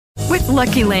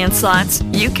Lucky Land Slots,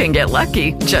 you can get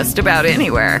lucky just about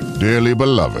anywhere. Dearly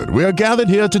beloved, we are gathered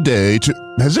here today to...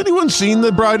 Has anyone seen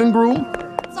the bride and groom?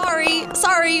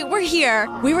 Sorry, we're here.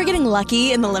 We were getting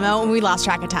lucky in the limo and we lost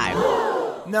track of time.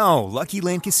 No, Lucky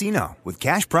Land Casino, with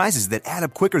cash prizes that add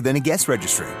up quicker than a guest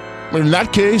registry. In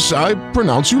that case, I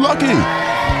pronounce you lucky.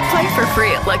 Play for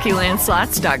free at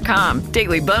LuckyLandSlots.com.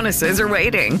 Daily bonuses are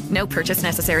waiting. No purchase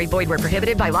necessary. Void where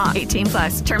prohibited by law. 18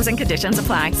 plus. Terms and conditions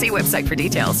apply. See website for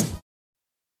details.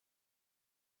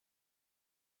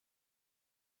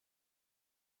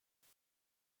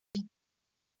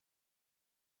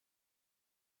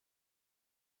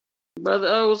 Brother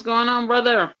O, what's going on,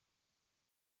 brother?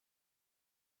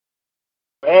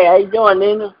 Hey, how you doing,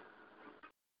 Nina?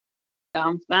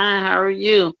 I'm fine. How are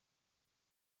you?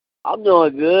 I'm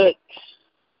doing good.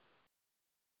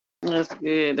 That's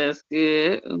good. That's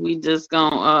good. We just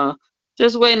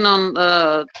just waiting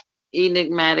on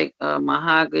enigmatic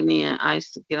mahogany and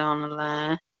ice to get on the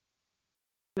line.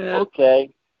 Yeah. Okay.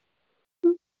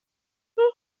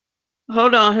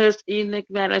 Hold on, here's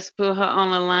enigmatic. Let's put her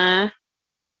on the line.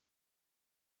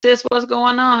 Sis, what's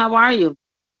going on? How are you?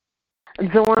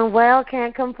 Doing well,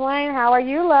 can't complain. How are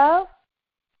you, love?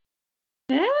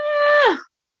 Yeah.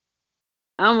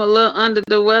 I'm a little under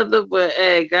the weather, but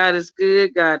hey, God is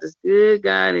good. God is good.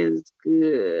 God is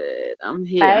good. I'm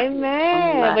here.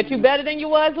 Amen. But you better than you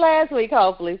was last week,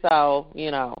 hopefully. So,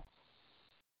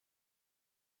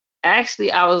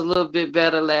 Actually, I was a little bit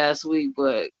better last week,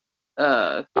 but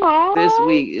this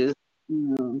week is,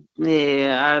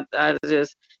 I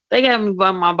just, they got me,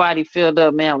 my body filled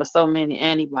up, man, with so many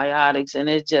antibiotics, and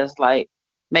it's just like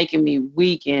making me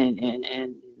weak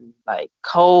and like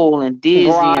cold and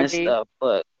dizzy and stuff.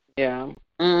 But yeah,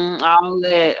 all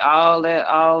that.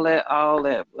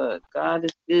 But God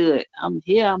is good. I'm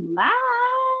here. I'm live.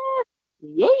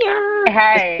 Yeah.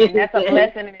 Hey, and that's a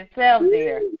blessing in itself,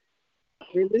 dear.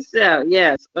 In itself,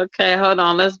 yes. Okay, hold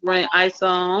on. Let's bring Ice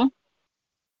on.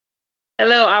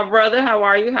 Hello, our brother. How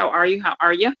are you? How are you?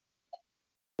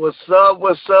 What's up,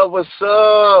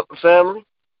 family?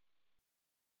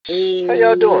 How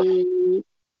y'all doing?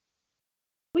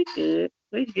 We good.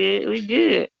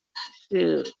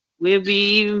 Shoot. We'll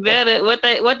be even better. What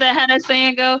how that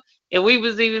saying go? If we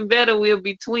was even better, we'll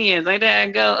be twins. Like that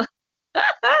it go.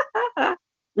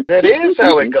 That is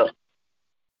how it goes.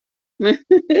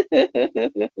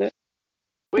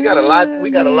 We got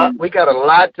a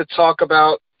lot to talk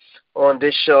about on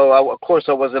this show. Of course,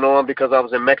 I wasn't on because I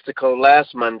was in Mexico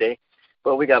last Monday,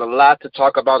 but we got a lot to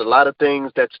talk about. A lot of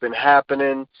things that's been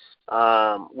happening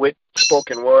with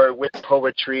spoken word, with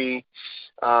poetry.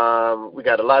 We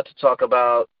got a lot to talk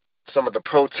about. Some of the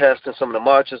protests and some of the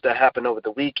marches that happened over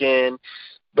the weekend,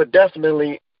 but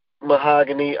definitely,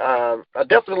 Mahogany, I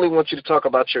definitely want you to talk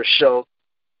about your show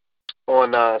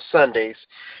on Sundays,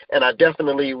 and I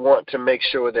definitely want to make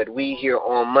sure that we here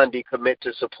on Monday commit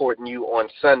to supporting you on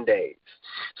Sundays.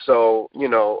 So,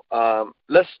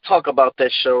 let's talk about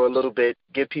that show a little bit,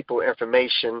 give people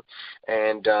information,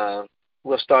 and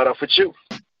we'll start off with you.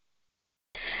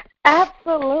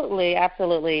 Absolutely.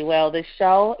 Well, the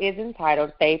show is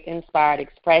entitled Faith Inspired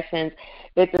Expressions.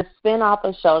 It's a spin-off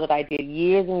of a show that I did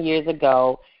years and years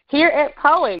ago here at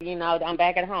P.O.E.T. I'm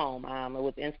back at home. It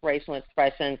was Inspirational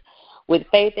Expressions. With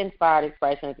Faith Inspired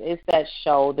Expressions, it's that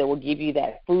show that will give you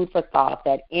that food for thought,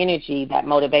 that energy, that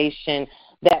motivation,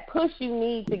 that push you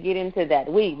need to get into that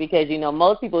week because,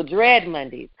 most people dread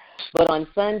Mondays. But on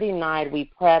Sunday night,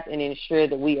 we prep and ensure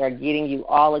that we are getting you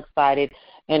all excited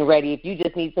and ready. If you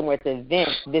just need somewhere to vent,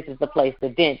 this is the place to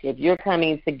vent. If you're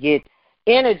coming to get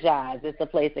energized, it's the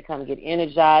place to come get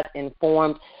energized,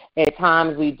 informed. At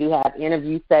times we do have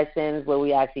interview sessions where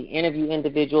we actually interview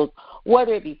individuals,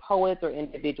 whether it be poets or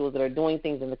individuals that are doing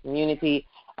things in the community.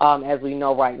 As we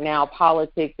know right now,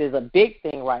 politics is a big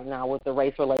thing right now with the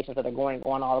race relations that are going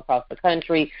on all across the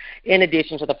country, in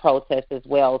addition to the protests as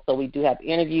well. So we do have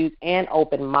interviews and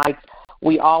open mics.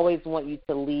 We always want you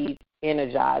to leave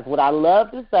energized. What I love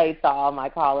to say to all my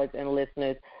callers and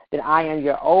listeners that I am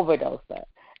your overdoser,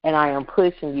 and I am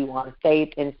pushing you on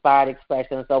faith-inspired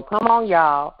expressions. So come on,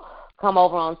 y'all. Come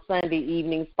over on Sunday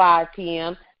evenings, 5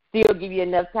 p.m. Still give you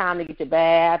enough time to get your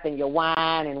bath and your wine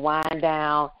and wind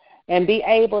down and be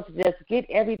able to just get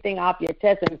everything off your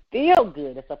chest and feel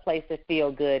good. It's a place to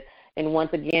feel good. And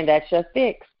once again, that's your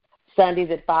fix.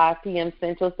 Sundays at 5 p.m.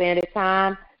 Central Standard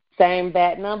Time. Same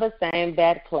bat number, same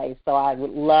bat place. So I would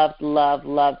love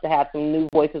to have some new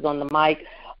voices on the mic.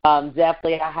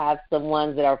 Definitely I have some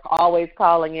ones that are always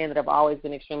calling in that have always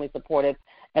been extremely supportive,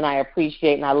 and I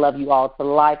appreciate and I love you all to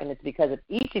life, and it's because of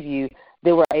each of you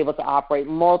that we're able to operate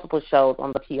multiple shows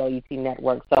on the P.O.E.T.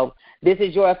 network. So this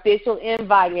is your official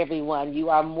invite, everyone. You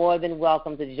are more than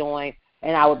welcome to join,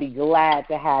 and I would be glad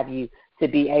to have you to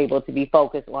be able to be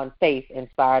focused on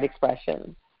faith-inspired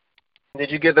expressions. Did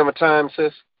you give them a time,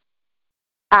 sis?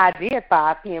 I did,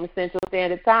 5 p.m. Central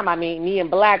Standard Time. I mean, me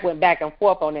and Black went back and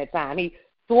forth on that time. He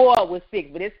swore it was 6,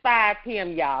 but it's 5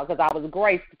 p.m., y'all, because I was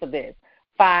graced for this.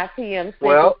 5 p.m.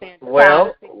 Central Standard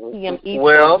Time, 6 p.m.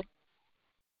 Eastern.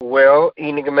 Well,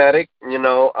 enigmatic,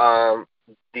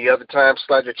 the other time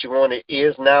slot that you wanted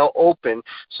is now open.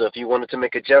 So if you wanted to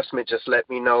make adjustment, just let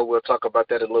me know. We'll talk about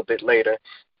that a little bit later.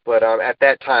 But at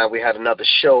that time, we had another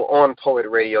show on Poet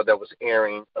Radio that was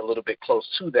airing a little bit close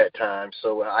to that time.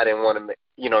 So I didn't want to,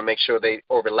 make sure they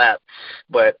overlap.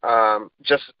 But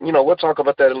we'll talk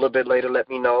about that a little bit later. Let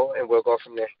me know, and we'll go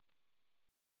from there.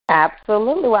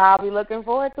 Absolutely. Well, I'll be looking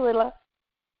forward to it, love.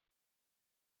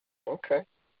 Okay.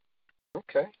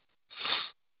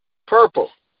 Purple,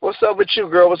 what's up with you,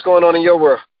 girl? What's going on in your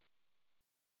world?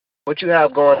 What you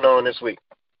have going on this week?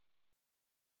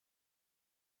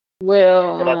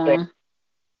 Well,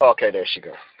 okay, there she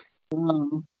goes.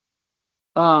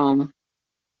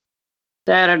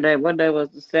 Saturday, what day was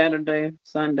it? Saturday,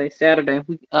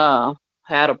 we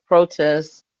had a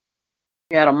protest.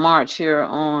 We had a march here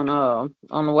on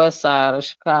the west side of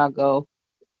Chicago.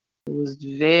 It was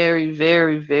very,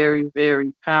 very, very,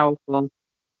 very powerful.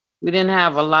 We didn't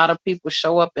have a lot of people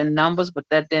show up in numbers, but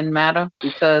that didn't matter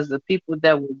because the people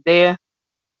that were there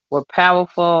were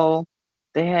powerful.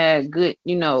 They had good,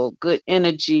 good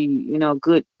energy,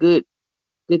 good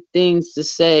things to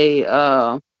say.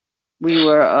 We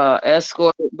were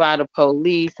escorted by the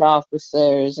police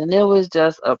officers, and it was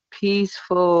just a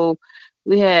peaceful.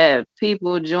 We had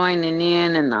people joining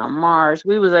in our march.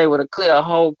 We was able to clear a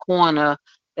whole corner.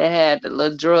 They had the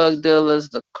little drug dealers,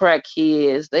 the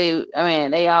crackheads.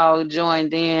 They all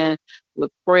joined in with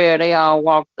prayer. They all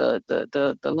walked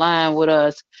the line with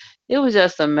us. It was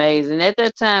just amazing. At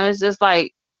that time, it's just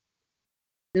like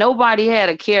nobody had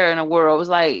a care in the world. It was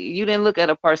like you didn't look at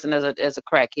a person as a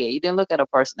crackhead. You didn't look at a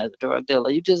person as a drug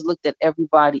dealer. You just looked at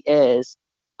everybody as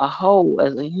a whole,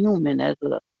 as a human,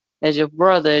 as your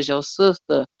brother, as your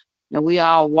sister. And we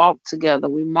all walked together.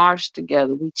 We marched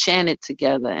together. We chanted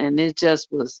together, and it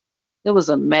was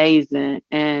amazing.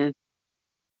 And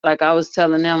like I was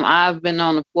telling them, I've been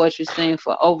on the poetry scene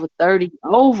for over 30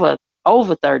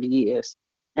 years,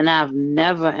 and I've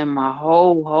never in my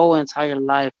whole entire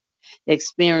life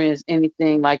experienced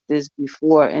anything like this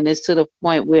before. And it's to the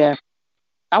point where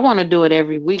I want to do it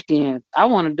every weekend. I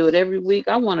want to do it every week.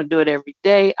 I want to do it every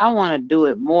day. I want to do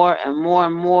it more and more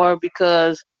and more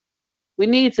because we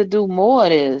need to do more of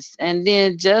this. And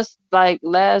then just like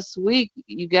last week,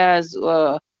 you guys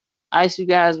were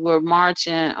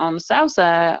marching on the south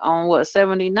side on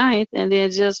 79th, and then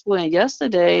just went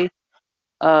yesterday.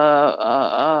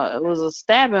 It was a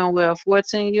stabbing where a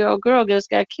 14-year-old girl just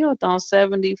got killed on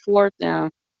 74th and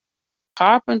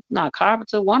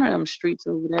Carpenter, one of them streets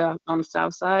over there on the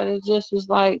south side. It just was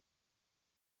like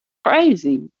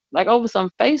crazy, like over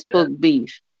some Facebook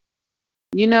beef.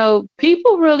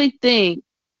 People really think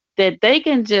that they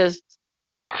can just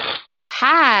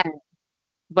hide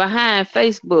behind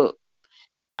Facebook.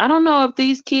 I don't know if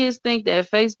these kids think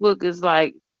that Facebook is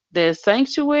like their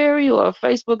sanctuary or if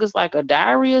Facebook is like a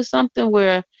diary or something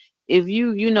where if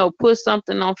you put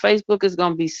something on Facebook, it's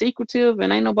going to be secretive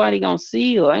and ain't nobody going to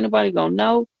see or ain't nobody going to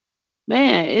know.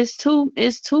 Man, it's too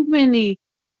many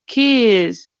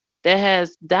kids that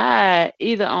has died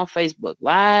either on Facebook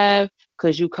Live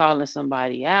because you calling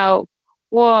somebody out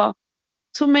or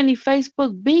too many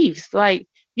Facebook beefs. Like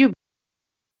you.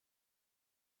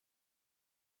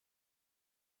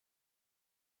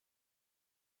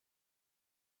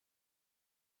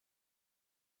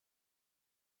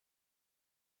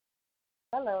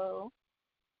 Hello.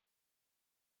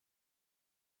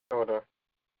 Hold on.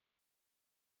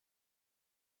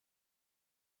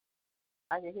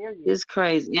 I can hear you. It's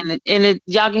crazy, and it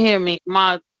y'all can hear me.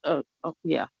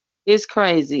 Yeah, it's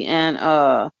crazy, and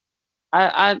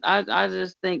I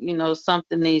just think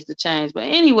something needs to change. But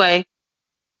anyway,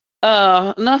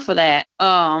 enough of that.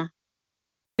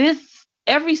 This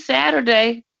every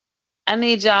Saturday. I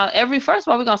need y'all first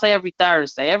of all, we're gonna say every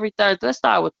Thursday. Every Thursday, let's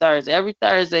start with Thursday. Every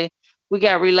Thursday, we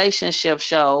got relationship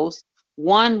shows.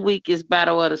 One week is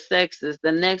Battle of the Sexes.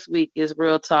 The next week is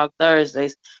Real Talk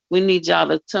Thursdays. We need y'all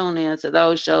to tune in to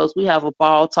those shows. We have a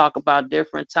ball talk about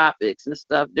different topics and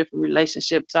stuff, different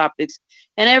relationship topics.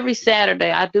 And every Saturday,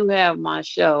 I do have my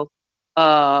show.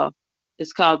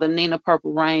 It's called the Nina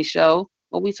Purple Rain Show,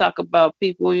 where we talk about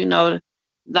people,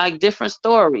 like different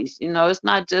stories. It's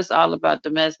not just all about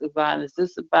domestic violence.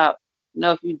 It's about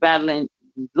if you're battling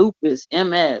lupus,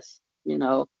 MS,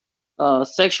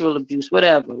 sexual abuse,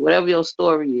 whatever your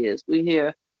story is, we're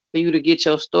here for you to get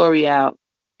your story out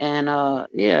and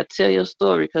tell your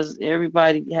story, because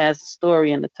everybody has a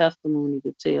story and a testimony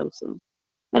to tell. So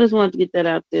I just wanted to get that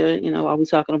out there. While we're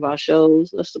talking about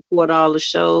shows, let's support all the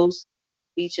shows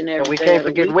each and And every we day can't of the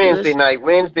forget week. Wednesday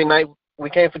night. We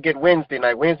can't forget Wednesday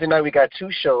night. Wednesday night, we got 2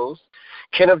 shows.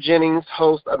 Kenneth Jennings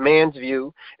hosts A Man's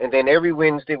View, and then every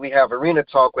Wednesday we have Arena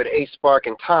Talk with A Spark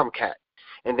and Tomcat.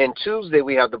 And then Tuesday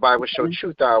we have the Bible Show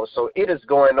Truth Hour. So it is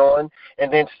going on.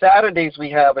 And then Saturdays we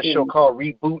have a show called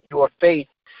Reboot Your Faith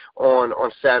on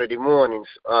Saturday mornings.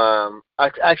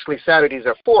 Actually, Saturdays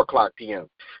at 4:00 p.m.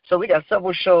 So we got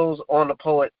several shows on the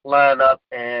Poet lineup,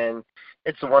 and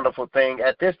it's a wonderful thing.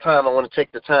 At this time, I want to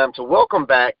take the time to welcome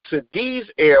back to these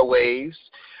airwaves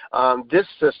this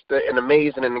sister, an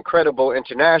amazing and incredible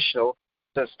international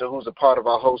sister who's a part of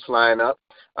our host lineup.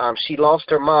 She lost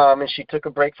her mom and she took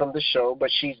a break from the show, but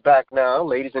she's back now.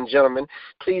 Ladies and gentlemen,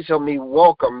 please help me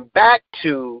welcome back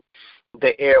to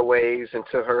the airwaves and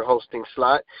to her hosting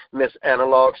slot, Miss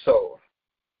Analog Soul.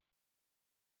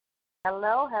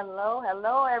 Hello,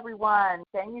 everyone.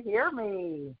 Can you hear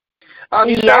me?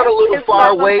 You sound a little far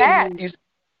away.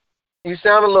 You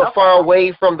sound a little far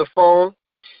away from the phone.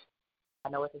 I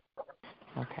know what this is.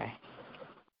 Okay.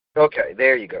 Okay,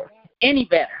 there you go. Any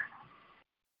better?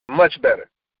 Much better.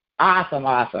 Awesome.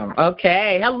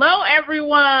 Okay. Hello,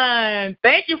 everyone.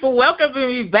 Thank you for welcoming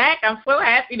me back. I'm so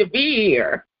happy to be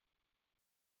here.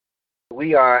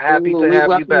 We are happy to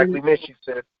have you back. We miss you,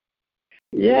 sis.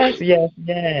 Yes.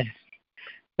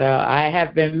 So I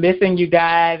have been missing you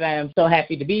guys. I am so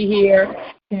happy to be here.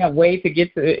 Can't wait to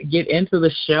get into the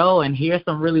show and hear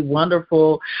some really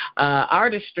wonderful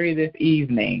artistry this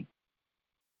evening.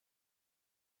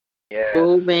 Yes,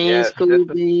 Cool beans.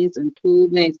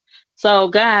 So,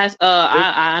 guys,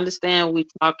 I understand we're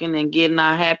talking and getting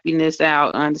our happiness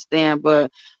out. I understand,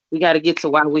 but we got to get to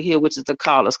why we're here, which is the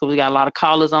callers, because we got a lot of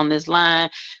callers on this line.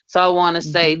 So I want to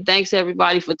say thanks,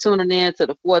 everybody, for tuning in to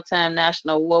the 4-time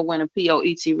National Award-winning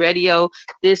P.O.E.T. Radio.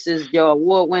 This is your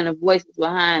award-winning Voices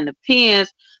Behind the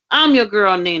Pens. I'm your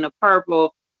girl, Nina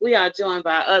Purple. We are joined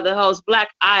by other hosts,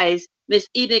 Black Eyes, Miss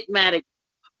Enigmatic,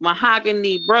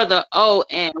 Mahogany, Brother O,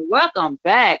 and welcome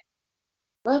back.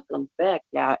 Welcome back,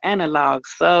 y'all. Analog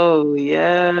Soul,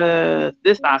 yes.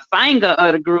 This is our singer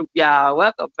of the group, y'all.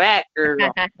 Welcome back,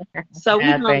 girl. So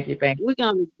thank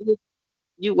you.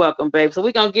 You welcome, babe. So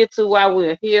we're gonna get to why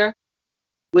we're here,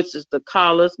 which is the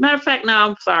callers. Matter of fact, now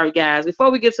I'm sorry, guys.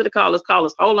 Before we get to the callers,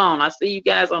 hold on. I see you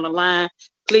guys on the line.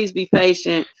 Please be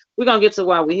patient. We're gonna get to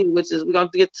why we're here, which is we're gonna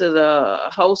get to the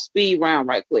host speed round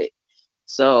right quick.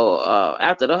 So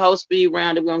after the host speed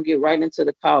round, we're gonna get right into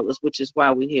the callers, which is why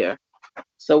we're here.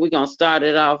 So we're going to start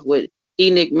it off with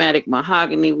Enigmatic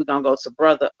Mahogany. We're going to go to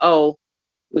Brother O.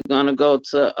 We're going to go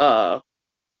to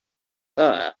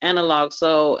Analog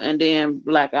Soul, and then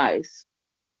Black Ice.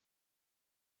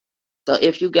 So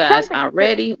if you guys are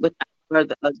ready, without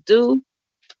further ado,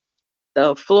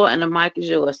 the floor and the mic is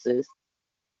yours, sis.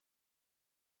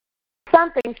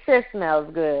 Something sure smells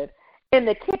good. In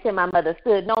the kitchen, my mother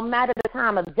stood. No matter the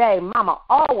time of day, Mama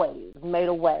always made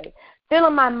a way.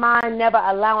 Filling my mind, never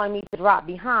allowing me to drop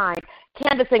behind,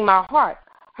 canvassing my heart.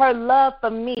 Her love for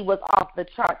me was off the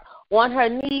chart. On her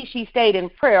knees, she stayed in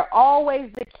prayer,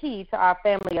 always the key to our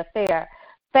family affair.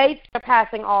 Faith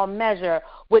surpassing all measure.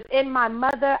 Within my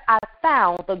mother, I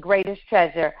found the greatest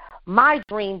treasure. My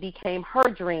dream became her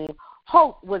dream.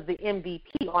 Hope was the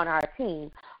MVP on our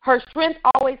team. Her strength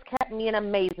always kept me in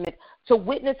amazement. To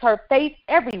witness her faith,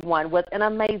 everyone was in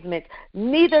amazement.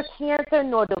 Neither cancer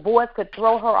nor divorce could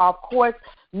throw her off course.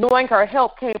 Knowing her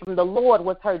help came from the Lord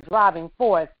was her driving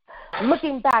force.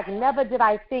 Looking back, never did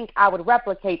I think I would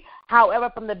replicate. However,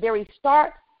 from the very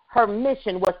start, her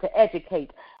mission was to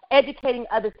educate, educating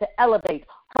others to elevate.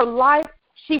 Her life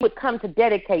she would come to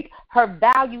dedicate. Her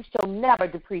value shall never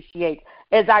depreciate.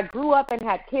 As I grew up and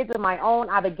had kids of my own,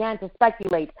 I began to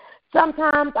speculate.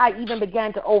 Sometimes I even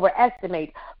began to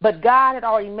overestimate, but God had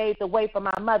already made the way for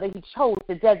my mother. He chose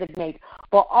to designate.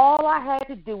 For all I had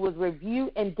to do was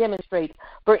review and demonstrate.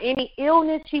 For any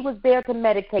illness, she was there to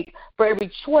medicate. For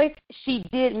every choice, she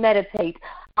did meditate.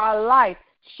 Our life,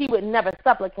 she would never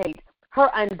supplicate. Her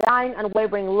undying,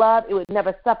 unwavering love, it would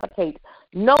never suffocate.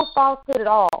 No falsehood at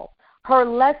all. Her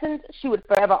lessons, she would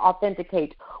forever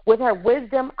authenticate. With her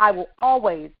wisdom, I will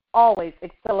always, always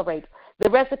accelerate. The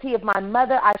recipe of my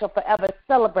mother I shall forever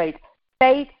celebrate.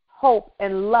 Faith, hope,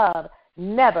 and love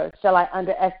never shall I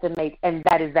underestimate, and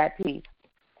that is that peace.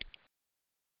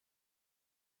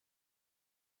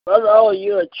 Brother, oh,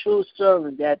 you're a true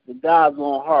servant after God's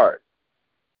own heart.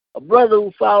 A brother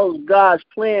who follows God's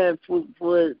plan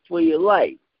for your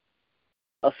life.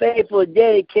 A faithful,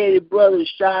 dedicated brother who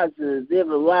strives to live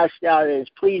a lifestyle that is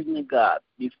pleasing to God,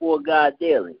 before God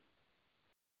daily.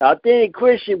 An authentic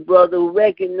Christian brother who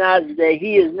recognizes that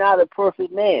he is not a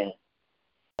perfect man.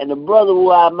 And a brother who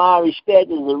I admire and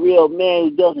respect is a real man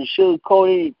who doesn't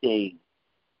sugarcoat anything.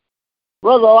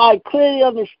 Brother, I clearly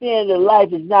understand that life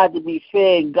is not to be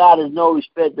fair and God is no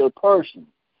respecter of person.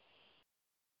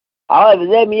 However,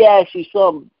 let me ask you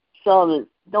something.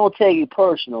 Don't take it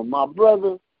personal. My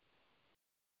brother,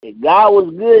 if God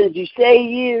was good as you say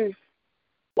he is,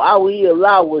 why would he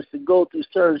allow us to go through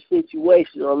certain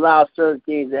situations or allow certain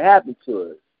things to happen to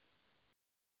us?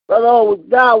 Brother, if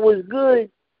God was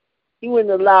good, he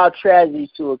wouldn't allow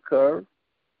tragedies to occur.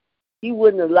 He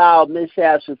wouldn't allow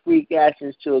mishaps or freak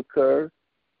actions to occur.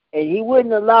 And he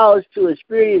wouldn't allow us to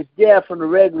experience death on a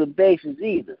regular basis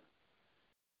either.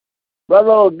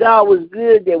 Brother, if God was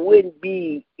good, there wouldn't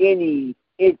be any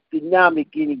economic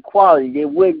inequality. There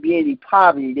wouldn't be any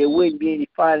poverty. There wouldn't be any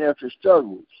financial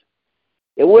struggles.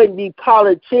 There wouldn't be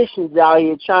politicians out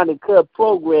here trying to cut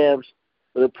programs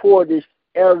for the poor,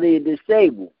 elderly, and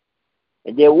disabled.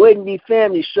 And there wouldn't be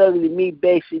families struggling to meet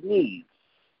basic needs.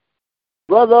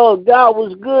 Brother, if God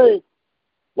was good,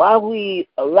 why would he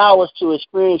allow us to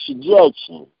experience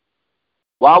rejection?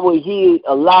 Why would he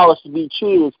allow us to be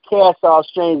treated as cast-off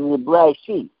strangers and black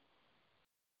sheep?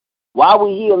 Why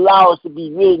would he allow us to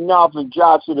be written off and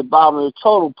dropped to the bottom of the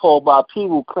totem pole by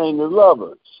people who claim to love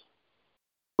us?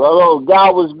 Brother, if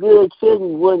God was good,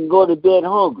 children wouldn't go to bed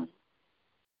hungry.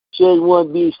 Children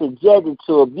wouldn't be subjected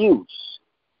to abuse.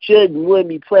 Children wouldn't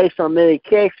be placed on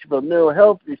medication for mental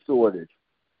health disorders.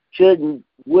 Children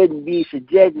wouldn't be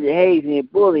subjected to hazing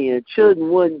and bullying. And children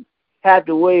wouldn't have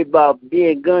to worry about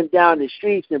being gunned down the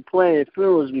streets and planning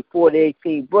funerals before their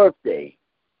 18th birthday.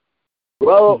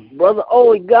 Brother,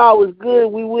 if God was good,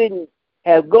 we wouldn't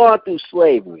have gone through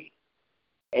slavery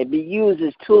and be used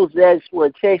as tools of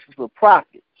exploitation for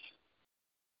profits.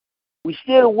 We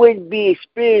still wouldn't be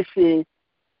experiencing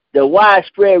the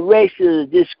widespread racial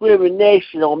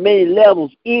discrimination on many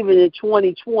levels, even in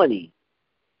 2020,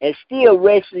 and still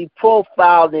racially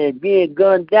profiled and being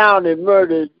gunned down and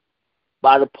murdered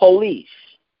by the police.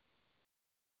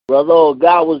 Brother, if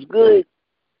God was good,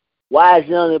 why is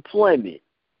there unemployment?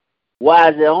 Why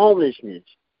is there homelessness?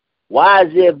 Why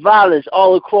is there violence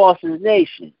all across this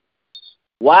nation?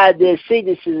 Why are there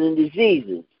sicknesses and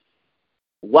diseases?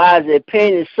 Why is there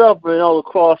pain and suffering all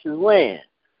across his land?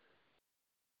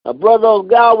 Now, brother, if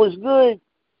God was good,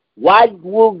 why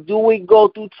do we go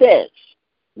through tests?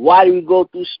 Why do we go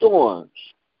through storms?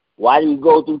 Why do we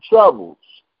go through troubles?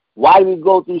 Why do we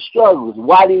go through struggles?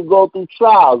 Why do we go through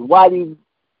trials? Why do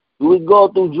we go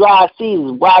through dry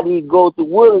seasons? Why do we go through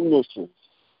wildernesses?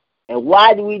 And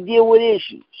why do we deal with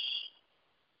issues?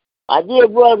 My dear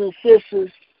brothers and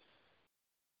sisters,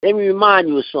 let me remind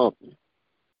you of something.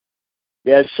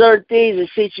 There are certain things and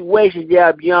situations that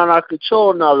are beyond our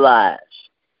control in our lives.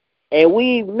 And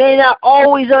we may not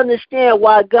always understand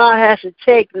why God has to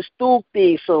take us through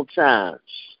things sometimes,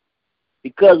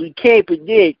 because we can't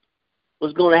predict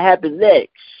what's going to happen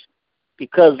next,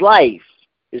 because life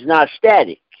is not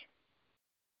static.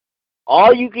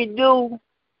 All you can do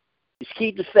is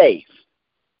keep the faith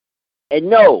and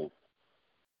know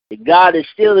that God is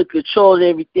still in control of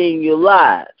everything in your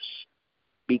lives,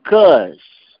 because,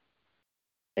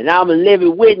 and I'm a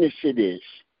living witness to this,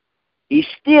 he's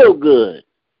still good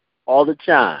all the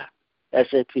time.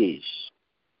 That's at peace.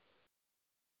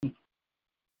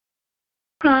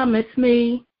 Promise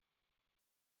me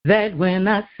that when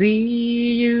I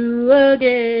see you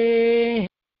again,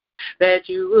 that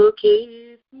you will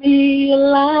kiss me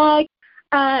like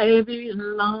I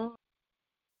belong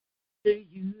to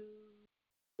you.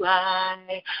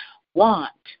 I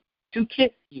want to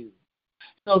kiss you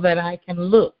so that I can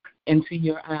look into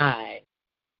your eyes.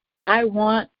 I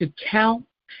want to count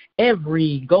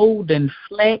every golden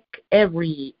fleck,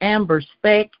 every amber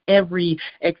speck, every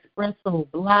espresso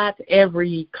blot,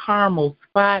 every caramel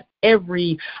spot,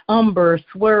 every umber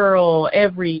swirl,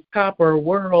 every copper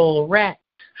whirl wrapped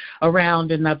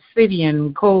around an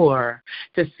obsidian core,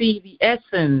 to see the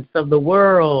essence of the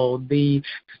world, the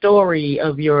story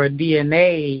of your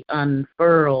DNA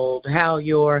unfurled, how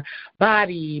your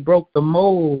body broke the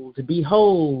mold.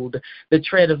 Behold, the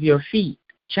tread of your feet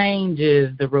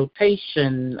changes the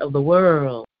rotation of the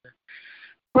world.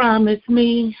 Promise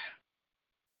me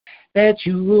that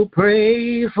you will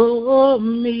pray for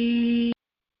me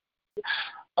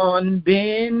on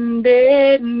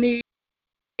bended knee,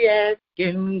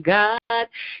 asking God,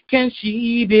 can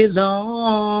she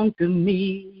belong to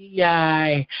me?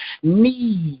 I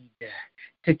need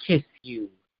to kiss you,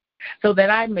 so that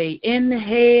I may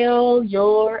inhale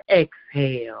your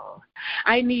exhale.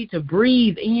 I need to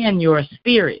breathe in your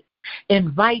spirit,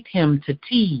 invite him to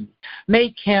tea,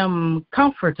 make him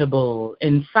comfortable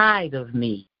inside of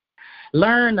me.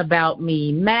 Learn about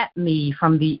me, map me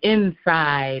from the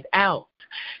inside out.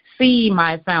 See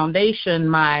my foundation,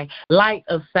 my light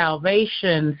of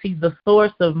salvation. See the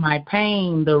source of my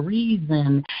pain, the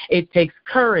reason it takes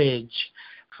courage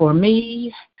for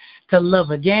me to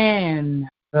love again.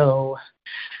 So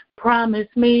promise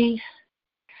me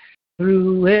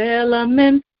through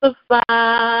elements of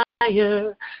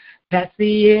fire, that's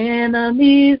the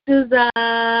enemy's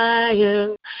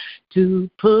desire to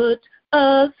put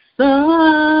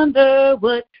asunder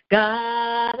what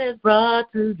God has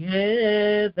brought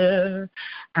together.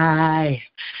 I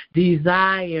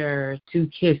desire to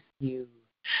kiss you,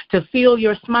 to feel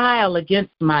your smile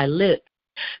against my lips,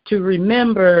 to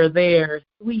remember their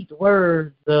sweet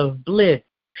words of bliss.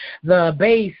 The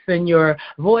bass in your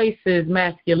voice's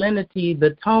masculinity,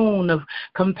 the tone of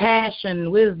compassion,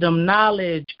 wisdom,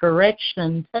 knowledge,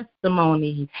 correction,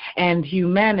 testimony, and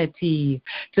humanity.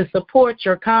 To support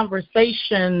your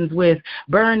conversations with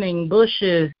burning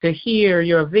bushes, to hear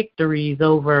your victories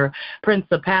over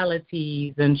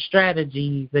principalities and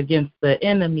strategies against the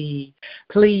enemy.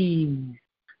 Please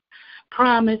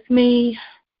promise me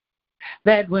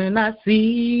that when I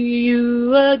see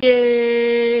you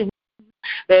again,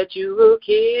 that you will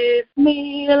kiss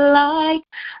me like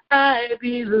I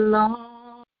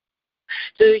belong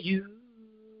to you.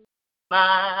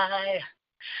 My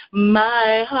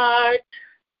heart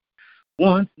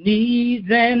wants, needs,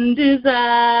 and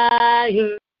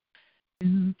desire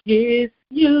to kiss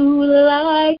you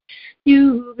like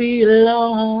you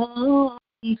belong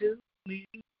to me.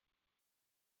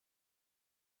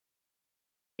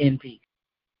 In peace.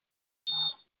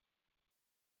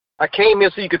 I came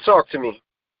here so you could talk to me.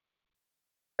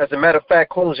 As a matter of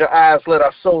fact, close your eyes, let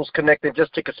our souls connect, and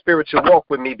just take a spiritual walk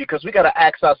with me, because we got to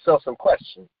ask ourselves some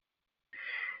questions.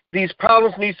 These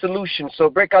problems need solutions,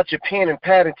 so break out your pen and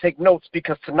pad and take notes,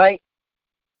 because tonight,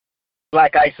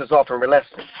 black ice is offering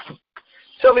lessons.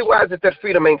 Tell me, why is it that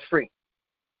freedom ain't free?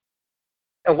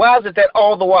 And why is it that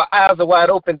although our eyes are wide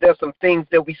open, there's some things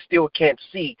that we still can't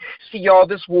see? See, y'all,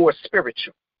 this war is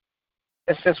spiritual.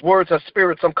 And since words are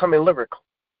spirits, I'm coming lyrical.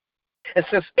 And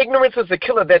since ignorance is a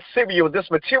killer, that cereal,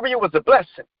 this material is a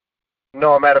blessing.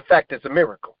 No, matter of fact, it's a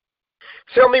miracle.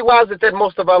 Tell me, why is it that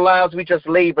most of our lives we just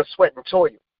labor, sweat, and toil?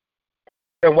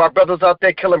 And while brothers out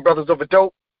there killing brothers over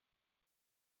dope,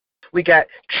 we got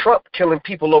Trump killing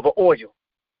people over oil.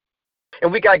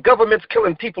 And we got governments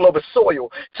killing people over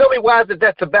soil. Tell me, why is it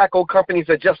that tobacco companies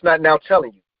are just not now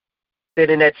telling you that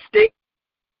in that stick,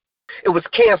 it was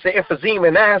cancer, emphysema,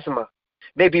 and asthma.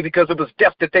 Maybe because it was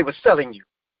death that they were selling you.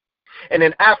 And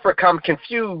in Africa, I'm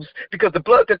confused because the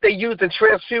blood that they used and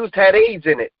transfused had AIDS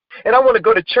in it. And I want to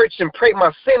go to church and pray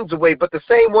my sins away, but the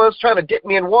same ones trying to dip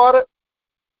me in water,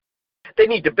 they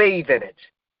need to bathe in it.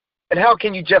 And how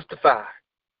can you justify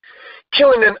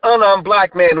killing an unarmed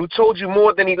black man who told you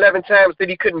more than 11 times that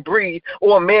he couldn't breathe,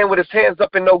 or a man with his hands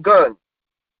up and no gun?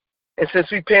 And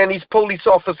since we paying these police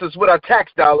officers with our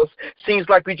tax dollars, seems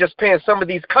like we just paying some of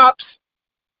these cops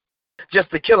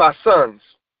just to kill our sons.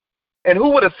 And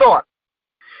who would have thought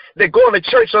that going to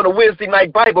church on a Wednesday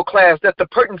night Bible class, that the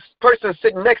person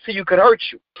sitting next to you could hurt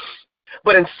you?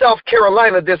 But in South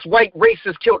Carolina, this white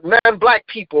racist killed 9 black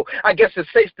people. I guess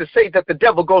it's safe to say that the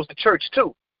devil goes to church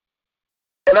too.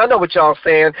 And I know what y'all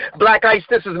saying. Black Ice,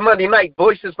 this is Monday night,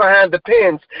 voices behind the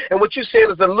pens. And what you saying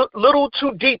is a little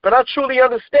too deep, and I truly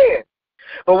understand.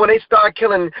 But when they start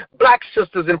killing black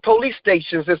sisters in police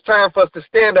stations, it's time for us to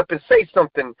stand up and say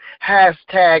something.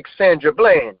 Hashtag Sandra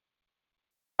Bland.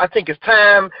 I think it's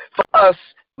time for us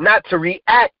not to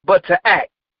react, but to act.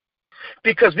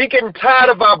 Because we're getting tired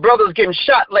of our brothers getting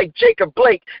shot like Jacob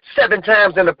Blake 7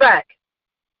 times in the back.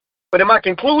 But in my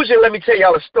conclusion, let me tell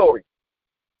y'all a story.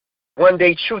 One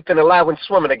day, Truth and Eli went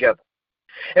swimming together.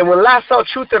 And when Eli saw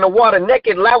Truth in the water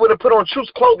naked, Eli would have put on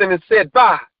Truth's clothing and said,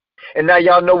 bye. And now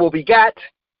y'all know what we got.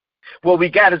 What we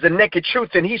got is a naked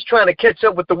Truth, and he's trying to catch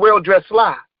up with the well-dressed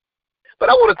Lie. But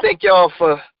I want to thank y'all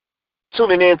for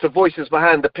tuning in to Voices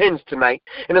Behind the Pens tonight.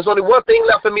 And there's only one thing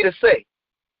left for me to say.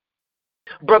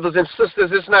 Brothers and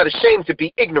sisters, it's not a shame to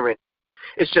be ignorant.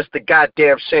 It's just a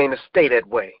goddamn shame to stay that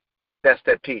way. That's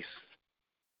that piece.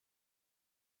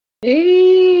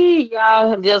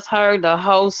 Y'all just heard the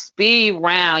whole speed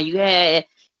round. You had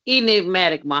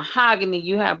Enigmatic Mahogany,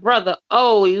 you had Brother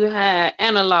O, you had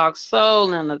Analog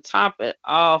Soul, and to top it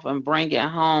off and bring it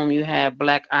home, you had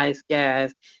Black Ice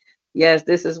Guys. Yes,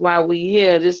 this is why we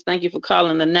here. Just thank you for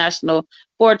calling the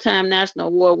four-time national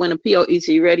award-winning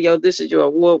P.O.E.T. radio. This is your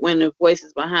award-winning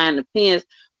voices behind the pens.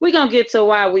 We're going to get to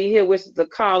why we here, which is the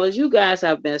callers. You guys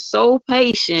have been so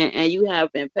patient, and you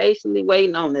have been patiently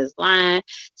waiting on this line.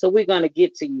 So we're going to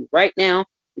get to you right now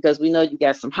because we know you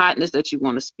got some hotness that you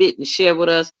want to spit and share with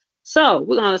us. So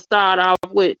we're going to start off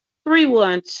with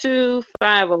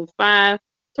 312-505.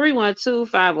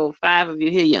 312-505. If you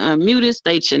hear you unmuted,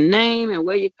 state your name and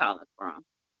where you're calling from.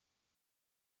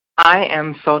 I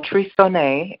am Sultry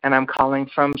Sonet, and I'm calling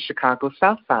from Chicago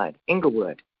Southside,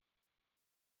 Inglewood.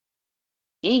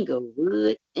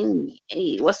 Inglewood.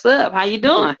 Hey, what's up? How you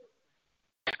doing?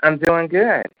 I'm doing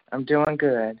good.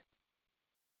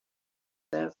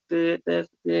 That's good. That's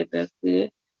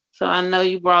good. So I know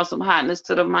you brought some hotness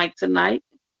to the mic tonight.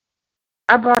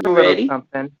 I brought You a little ready?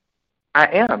 something. I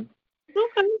am.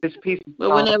 Okay. This piece is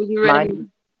Well, whenever you're ready.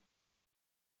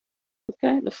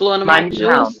 Okay. The floor and the mic is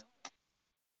yours.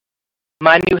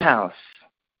 My new house.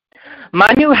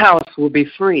 My new house will be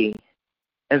free,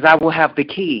 as I will have the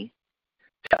key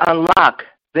to unlock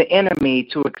the inner me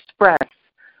to express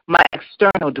my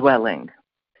external dwelling.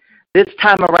 This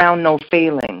time around, no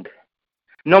failing.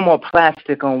 No more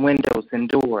plastic on windows and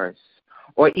doors,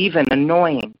 or even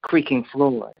annoying creaking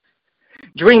floors.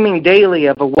 Dreaming daily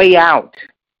of a way out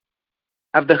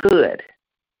of the hood.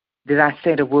 Did I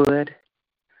say the wood?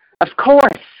 Of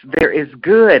course, there is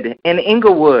good in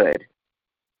Inglewood,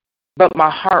 but my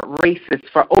heart races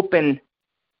for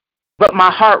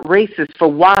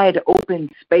wide open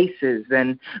spaces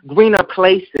and greener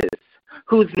places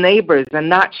whose neighbors are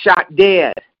not shot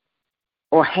dead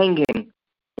or hanging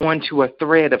onto a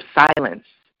thread of silence.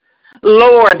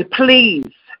 Lord,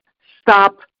 please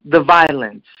stop the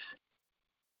violence.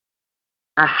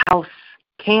 A house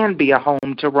can be a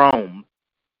home to roam,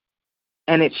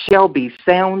 and it shall be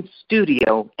sound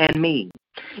studio and me,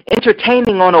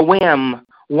 entertaining on a whim,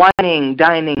 whining,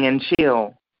 dining, and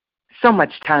chill. So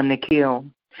much time to kill.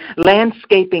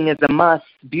 Landscaping is a must,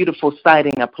 beautiful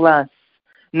sighting a plus,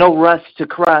 no rust to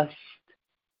crust,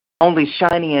 only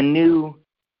shiny and new,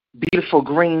 beautiful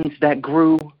greens that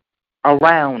grew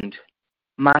around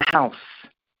my house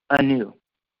anew.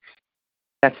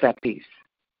 That's that piece.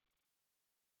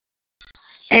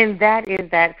 And that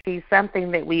is that piece, something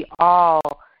that we all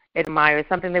admire,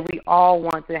 something that we all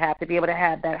want to be able to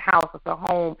have that house as a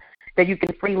home that you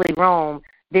can freely roam,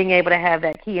 being able to have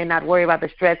that key and not worry about the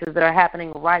stresses that are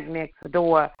happening right next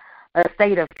door, a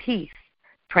state of peace,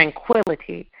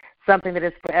 tranquility, something that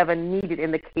is forever needed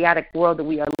in the chaotic world that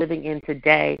we are living in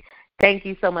today. Thank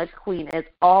you so much, Queen, as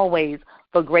always,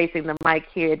 for gracing the mic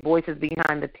here at Voices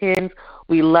Behind the Pens.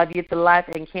 We love you to life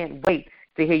and can't wait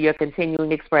to hear your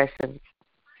continuing expressions.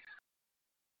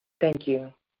 Thank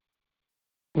you.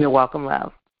 You're welcome,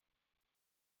 love.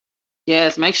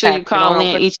 Yes, make sure you call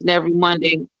in each and every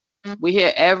Monday. We're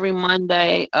here every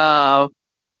Monday.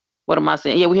 What am I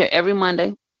saying? Yeah, we're here every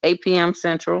Monday, 8 p.m.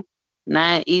 Central,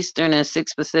 9 Eastern, and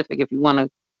 6 Pacific. If you want to,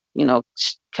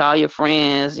 call your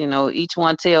friends, each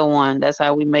one tell one. That's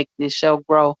how we make this show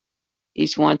grow.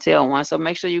 Each one tell one. So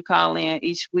make sure you call in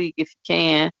each week if you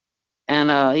can. And,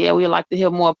 we'd like to hear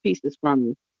more pieces from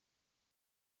you.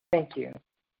 Thank you.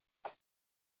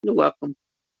 You're welcome.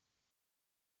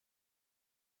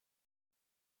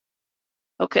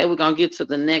 Okay, we're going to get to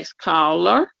the next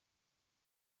caller.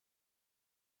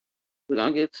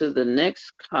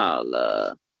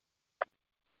 312-505.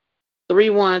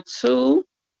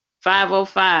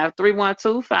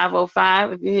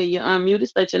 312-505. If you hear you unmuted,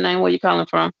 state your name, where you calling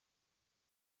from.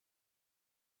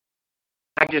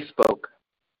 I just spoke.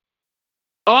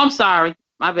 Oh, I'm sorry.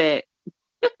 My bad.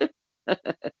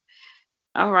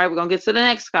 All right, we're going to get to the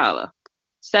next caller.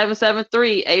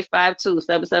 773-852.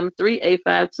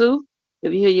 773-852.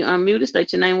 If you hear you unmuted,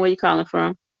 state your name, where you calling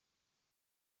from.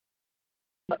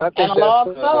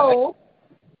 Analog Soul.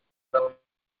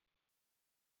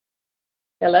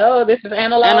 Hello, this is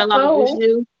Analog Soul. Is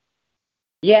you?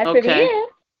 Yes, okay. It is.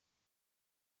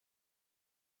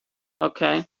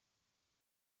 Okay.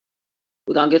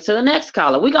 We're gonna get to the next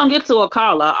caller. We're gonna get to a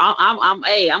caller. I'm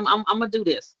gonna do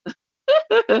this.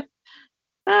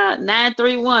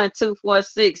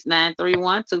 931-246.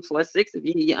 931-246. If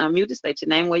you hear you unmuted, state your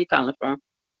name, where you calling from.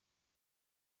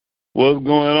 What's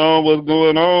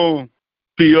going on?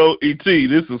 P.O.E.T.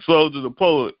 This is Soldier the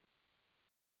Poet.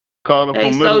 Calling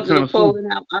from Middle Tennessee. Hey, Soldier the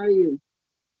Poet, how are you?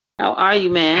 How are you,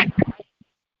 man?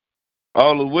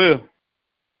 All is well.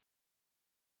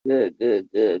 Good.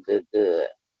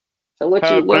 So what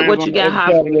you got hot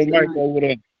for us tonight? Over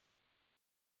there?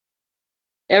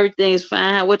 Everything's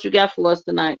fine. What you got for us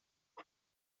tonight?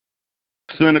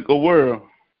 Cynical world.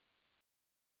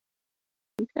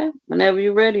 Okay. Whenever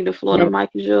you're ready, the floor, the mic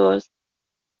is yours.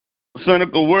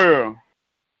 Cynical world.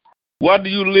 Why do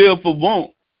you live for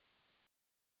want?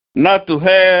 Not to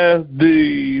have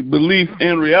the belief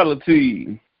in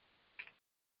reality.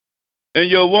 In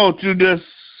your want, just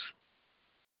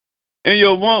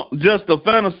a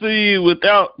fantasy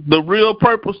without the real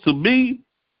purpose to be?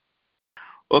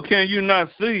 Or can you not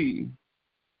see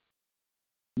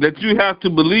that you have to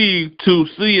believe to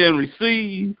see and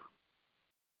receive?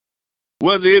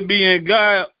 Whether it be in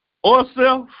God or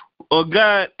self, or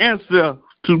God and self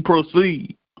to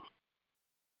proceed.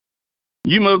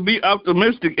 You must be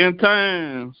optimistic in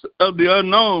times of the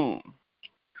unknown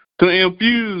to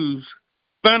infuse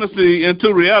fantasy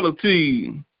into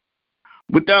reality.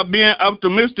 Without being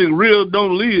optimistic, real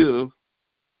don't live.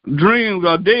 Dreams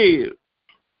are dead.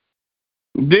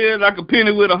 Dead like a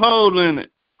penny with a hole in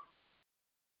it.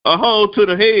 A hole to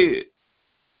the head.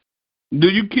 Do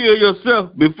you kill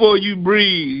yourself before you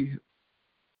breathe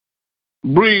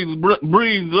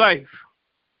life?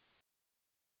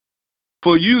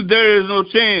 For you, there is no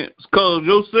chance, because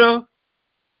yourself,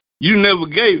 you never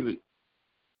gave it.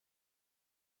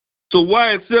 So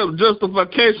why accept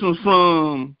justifications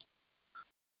from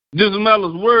this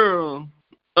malice world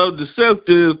of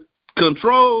deceptive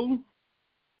control?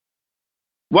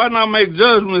 Why not make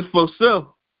judgments for self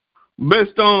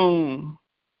based on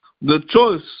the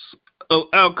choice of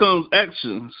outcomes,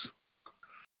 actions?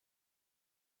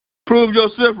 Prove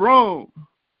yourself wrong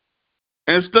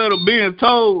instead of being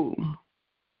told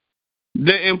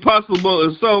that impossible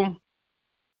is so.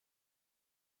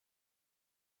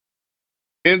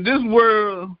 In this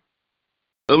world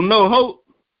of no hope,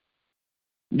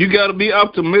 you got to be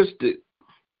optimistic,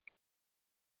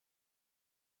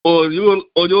 or you'll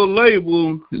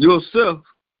label yourself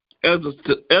as a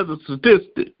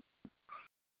statistic.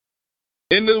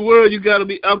 In this world, you got to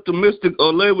be optimistic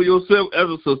or label yourself as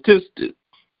a statistic.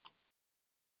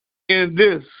 In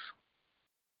this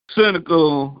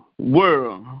cynical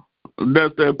world,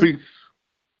 that's that piece.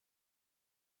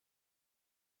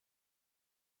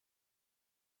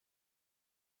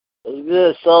 It's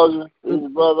good, soldier. This is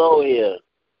brother over here.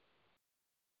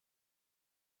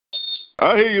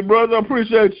 I hear you, brother. I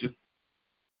appreciate you.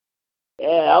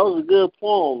 Yeah, that was a good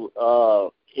poem.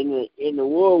 In the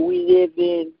world we live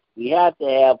in, we have to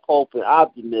have hope and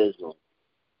optimism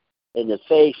in the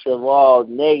face of all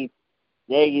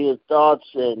negative thoughts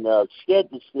and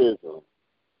skepticism.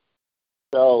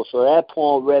 So that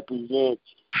poem represents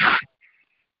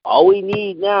all we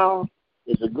need now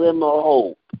is a glimmer of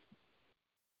hope.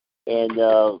 And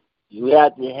you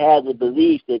have to have the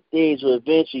belief that things will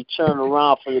eventually turn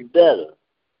around for the better.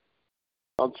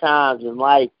 Sometimes in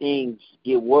life things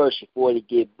get worse before they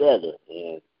get better.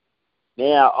 And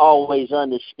man, I always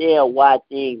understand why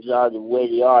things are the way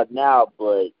they are now,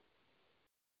 but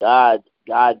God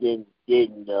didn't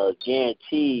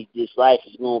guarantee this life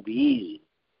is going to be easy.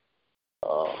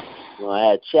 We're going to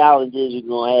have challenges. We're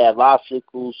going to have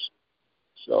obstacles.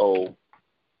 So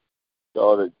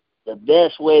the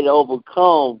best way to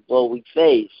overcome what we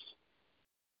face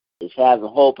is having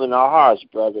hope in our hearts,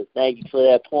 brother. Thank you for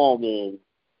that poem and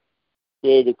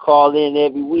stay to call in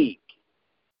every week.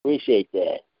 Appreciate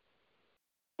that.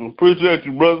 Appreciate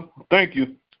you, brother. Thank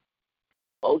you.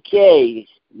 Okay,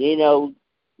 Nino,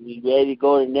 you ready to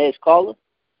go to the next caller?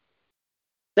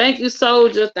 Thank you,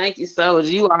 soldier. Thank you, soldier.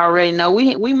 You already know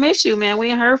we miss you, man. We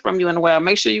ain't heard from you in a while.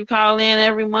 Make sure you call in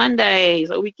every Monday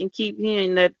so we can keep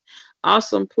hearing that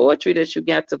awesome poetry that you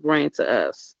got to bring to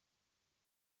us.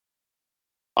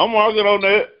 I'm working on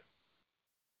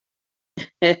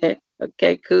that.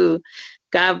 Okay, cool.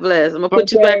 God bless. I'm gonna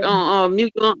put you back on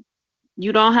mute.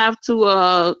 You don't have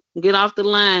to get off the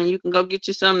line. You can go get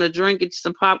you something to drink, get you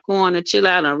some popcorn, and chill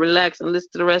out and relax and listen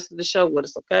to the rest of the show with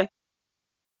us. Okay.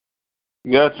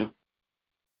 Gotcha.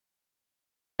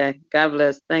 Okay. God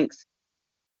bless. Thanks.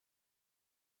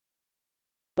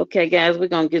 Okay, guys, we're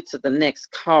gonna get to the next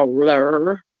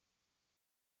caller.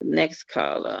 The next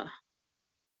caller.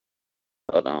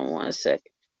 Hold on one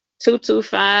second.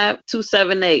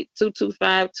 225-278.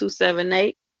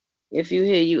 225-278. If you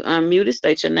hear you unmuted,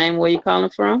 state your name, where you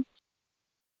calling from.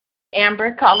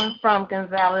 Amber, calling from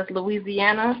Gonzales,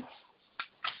 Louisiana.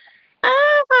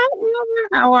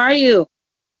 How are you?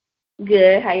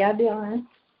 Good. How y'all doing?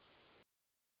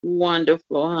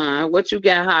 Wonderful, huh? What you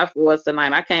got hot for us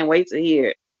tonight? I can't wait to hear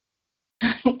it.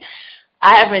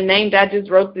 I haven't named. I just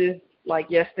wrote this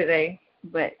like yesterday,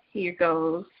 but here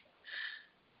goes.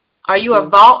 Are you a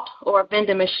vault or a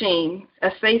vending machine?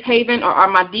 A safe haven, or are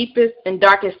my deepest and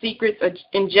darkest secrets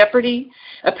in jeopardy?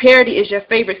 A parody is your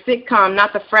favorite sitcom,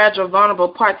 not the fragile, vulnerable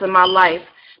parts of my life.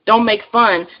 Don't make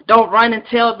fun. Don't run and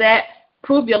tell that.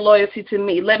 Prove your loyalty to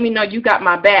me. Let me know you got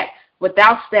my back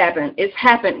without stabbing. It's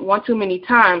happened one too many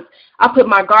times. I put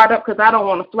my guard up because I don't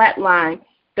want to flatline.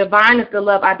 Divine is the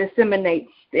love I disseminate.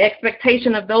 The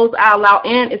expectation of those I allow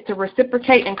in is to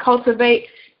reciprocate and cultivate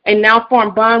a now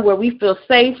formed bond where we feel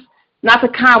safe, not the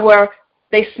kind where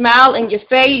they smile in your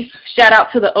face. Shout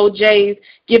out to the OJs,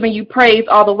 giving you praise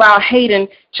all the while hating.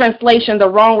 Translation, the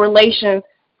wrong relations.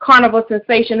 Carnival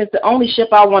sensation is the only ship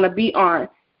I want to be on.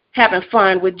 Having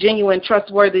fun with genuine,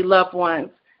 trustworthy loved ones.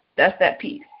 That's that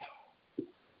piece.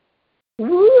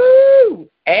 Woo!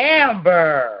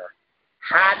 Amber.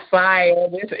 Hot fire.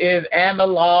 This is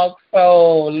Analog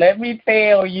Soul. Let me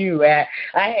tell you, I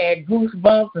had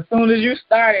goosebumps as soon as you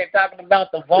started talking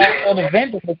about the vault or the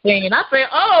vending machine. I said,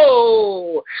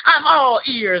 oh, I'm all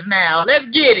ears now. Let's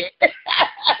get it.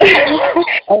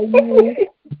 You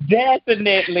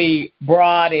definitely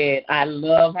brought it. I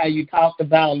love how you talked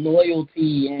about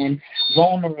loyalty and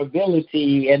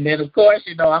vulnerability. And then, of course,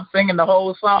 I'm singing the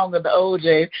whole song of the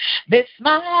OJs. This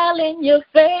smile in your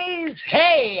face.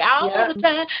 Hey, all the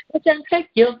time. But I take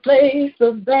your place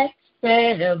of that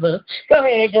feather. Go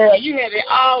ahead, girl. You had it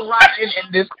all right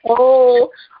in this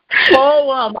whole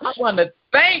poem. I want to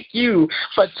thank you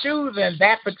for choosing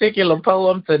that particular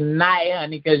poem tonight,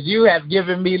 honey, because you have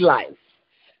given me life.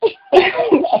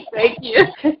 Thank you.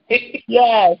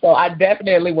 Yeah, so I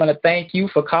definitely want to thank you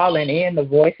for calling in the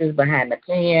voices behind the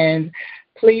pens.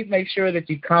 Please make sure that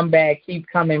you come back, keep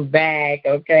coming back,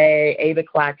 okay, 8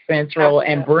 o'clock Central,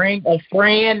 and bring a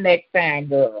friend next time,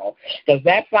 girl, because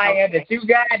that fire that you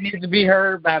got needs to be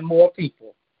heard by more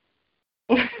people.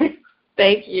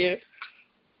 Thank you.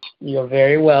 You're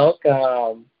very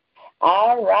welcome.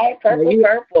 All right,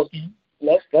 Purple.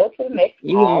 Let's go to the next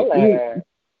caller.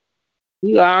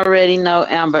 You already know,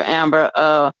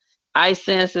 Amber. I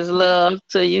sense his love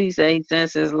to you. He said he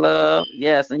senses love.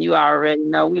 Yes, and you already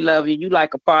know we love you. You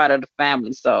like a part of the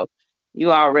family, so you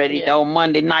already know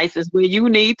Monday nights is where you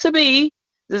need to be.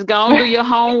 Just go and do your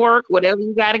homework, whatever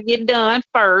you got to get done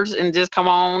first, and just come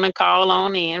on and call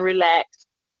on in, relax,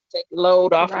 take the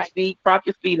load off your feet, prop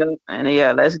your feet up, and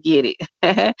let's get it.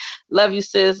 Love you,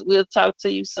 sis. We'll talk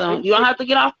to you soon. You don't have to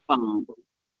get off the phone.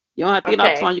 You don't have to get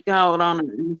off the phone. You can hold on and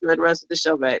enjoy the rest of the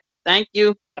show back. Thank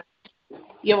you.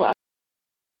 You're welcome.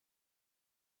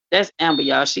 That's Amber,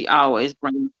 y'all. She always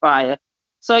brings fire.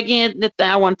 So again,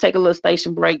 I want to take a little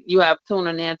station break. You are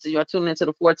tuning into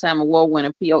the 4-time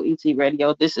award-winning P.O.E.T.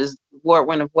 Radio. This is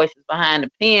award-winning Voices Behind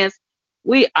the Pens.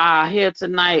 We are here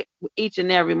tonight each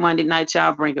and every Monday night.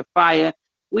 Y'all bring a fire.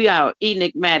 We are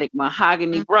enigmatic,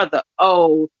 mahogany, brother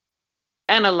O,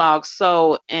 Analog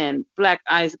Soul, and Black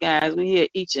Ice guys. We here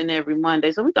each and every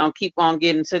Monday. So we're going to keep on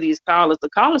getting to these callers. The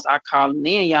callers are calling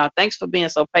in, y'all. Thanks for being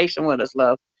so patient with us,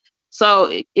 love.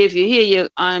 So if you hear you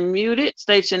unmuted,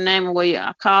 state your name and where you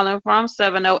are calling from.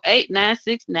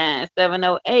 708-969.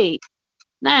 708-969.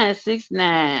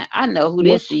 I know who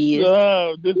this is. What's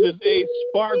up? This is A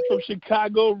Spark from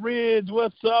Chicago Ridge.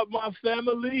 What's up, my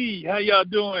family? How y'all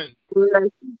doing?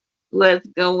 What's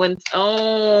going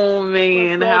on,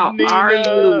 man? How Nina? are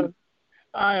you?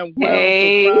 I am well.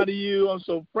 Hey. I'm so proud of you. I'm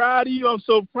so proud of you. I'm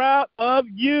so proud of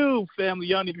you, family.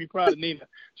 Y'all need to be proud of Nina.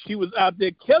 She was out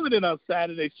there killing it on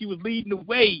Saturday. She was leading the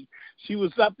way. She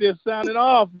was up there sounding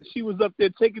off. She was up there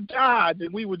taking charge,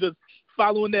 and we were just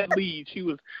following that lead. She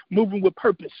was moving with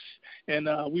purpose, and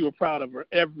we were proud of her.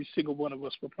 Every single one of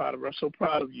us were proud of her. I'm so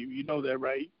proud of you. You know that,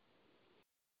 right?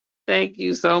 Thank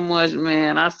you so much,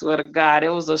 man. I swear to God, it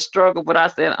was a struggle, but I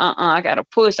said, I gotta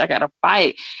push, I gotta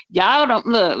fight. Y'all don't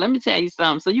look. Let me tell you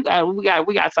something. So we got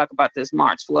to talk about this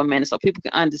march for a minute, so people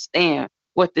can understand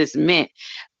what this meant.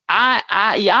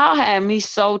 Y'all had me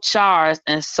so charged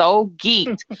and so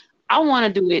geeked. I want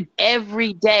to do it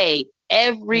every day,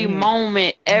 every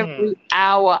moment, every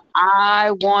hour.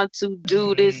 I want to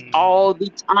do this all the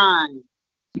time.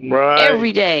 Right.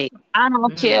 Every day. I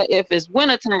don't care if it's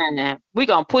wintertime. We're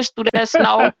going to push through that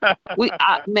snow.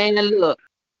 Man, look.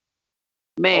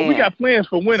 Man. Oh, we got plans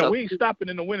for winter. We ain't stopping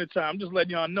in the wintertime. I'm just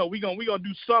letting y'all know. We're gonna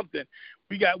do something.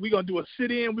 We're gonna do a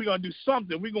sit-in. We're gonna do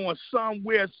something. We're going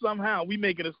somewhere, somehow. We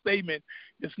making a statement.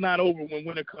 It's not over when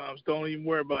winter comes. Don't even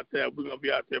worry about that. We're gonna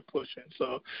be out there pushing.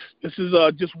 So this is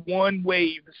just one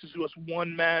wave. This is just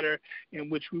one matter in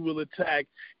which we will attack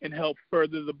and help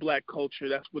further the Black culture.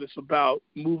 That's what it's about.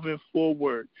 Moving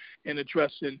forward and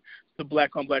addressing the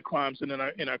Black on Black crimes in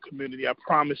our community. I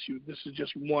promise you, this is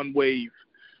just one wave.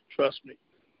 Trust me.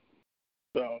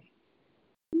 So.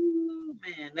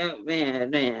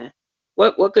 Man.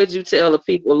 What could you tell the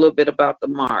people a little bit about the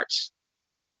march?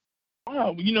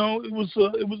 Wow, it was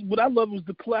what I loved was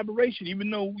the collaboration. Even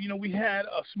though we had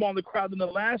a smaller crowd than the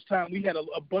last time, we had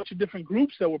a bunch of different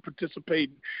groups that were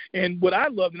participating. And what I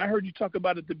loved, and I heard you talk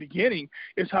about at the beginning,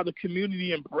 is how the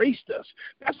community embraced us.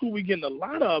 That's what we're getting a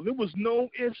lot of. It was no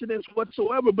incidents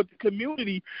whatsoever, but the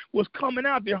community was coming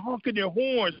out. They're honking their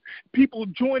horns. People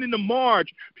joining the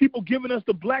march. People giving us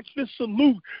the black fist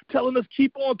salute, telling us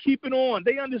keep on keeping on.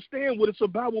 They understand what it's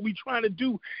about, what we're trying to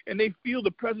do, and they feel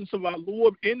the presence of our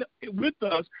Lord with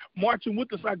us, marching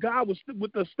with us. Our God was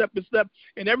with us step by step,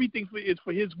 and everything is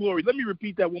for His glory. Let me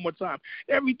repeat that one more time.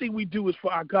 Everything we do is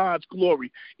for our God's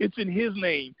glory. It's in His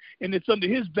name, and it's under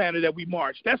His banner that we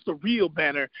march. That's the real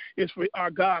banner. It's for our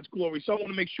God's glory. So I want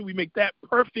to make sure we make that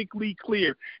perfectly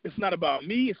clear. It's not about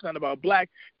me. It's not about black.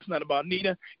 It's not about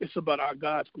Nina. It's about our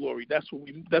God's glory. That's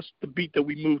the beat that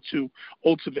we move to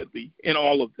ultimately in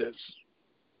all of this.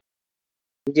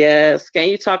 Yes. Can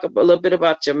you talk a little bit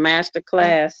about your master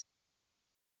class?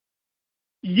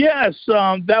 Yes,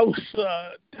 that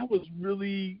was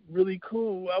really, really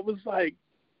cool.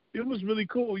 It was really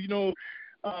cool.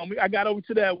 I got over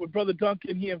to that with Brother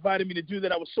Duncan. He invited me to do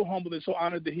that. I was so humbled and so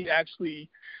honored that he actually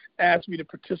asked me to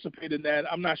participate in that.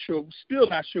 Still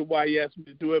not sure why he asked me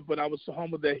to do it, but I was so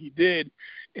humbled that he did,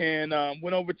 and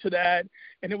went over to that.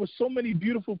 And there was so many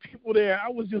beautiful people there. I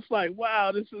was just like,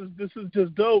 wow, this is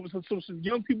just dope. So some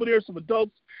young people there, some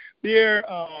adults there,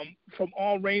 from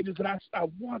all ranges. And I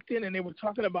walked in, and they were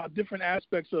talking about different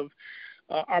aspects of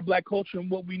our black culture and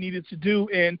what we needed to do.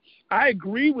 And I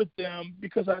agree with them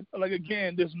because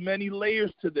again, there's many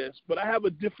layers to this, but I have a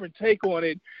different take on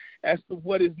it as to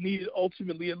what is needed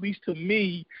ultimately, at least to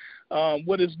me,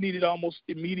 what is needed almost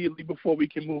immediately before we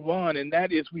can move on. And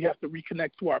that is we have to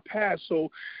reconnect to our past. So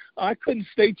I couldn't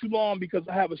stay too long because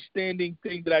I have a standing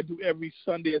thing that I do every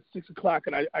Sunday at 6 o'clock,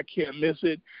 and I can't miss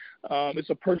it. It's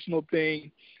a personal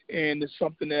thing, and it's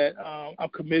something that I'm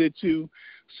committed to,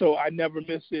 so I never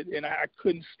miss it, and I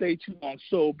couldn't stay too long.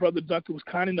 So Brother Duncan was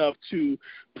kind enough to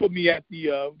put me at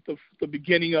the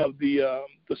beginning of the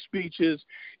speeches,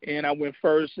 and I went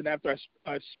first, and after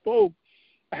I spoke,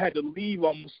 I had to leave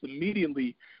almost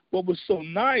immediately. What was so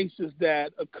nice is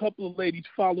that a couple of ladies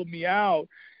followed me out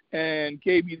and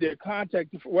gave me their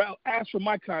asked for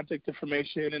my contact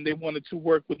information, and they wanted to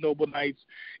work with Noble Knights,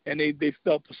 and they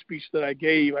felt the speech that I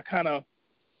gave.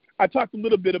 I talked a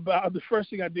little bit about, the first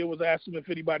thing I did was ask them if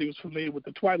anybody was familiar with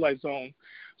the Twilight Zone.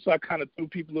 So I kind of threw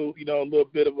people, a little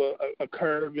bit of a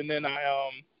curve, and then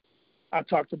I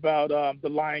talked about The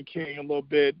Lion King a little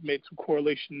bit, made some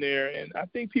correlation there, and I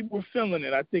think people were feeling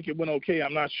it. I think it went okay.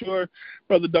 I'm not sure.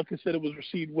 Brother Duncan said it was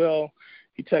received well.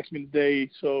 He texted me today,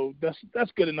 so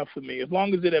that's good enough for me. As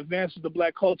long as it advances the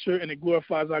black culture and it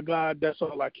glorifies our God, that's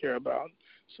all I care about.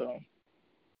 So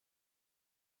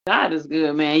God is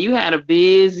good, man. You had a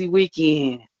busy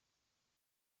weekend.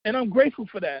 And I'm grateful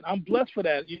for that. I'm blessed for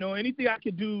that. Anything I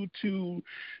can do to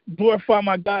glorify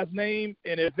my God's name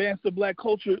and advance the black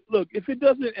culture. Look, if it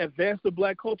doesn't advance the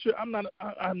black culture, I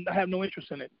have no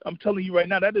interest in it. I'm telling you right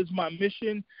now, that is my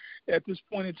mission at this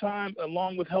point in time,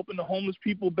 along with helping the homeless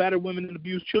people, battered women, and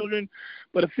abused children.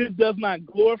 But if it does not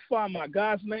glorify my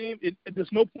God's name,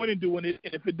 there's no point in doing it.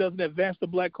 And if it doesn't advance the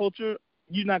black culture,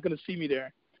 you're not going to see me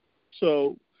there.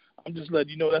 So I'm just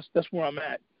letting you know that's where I'm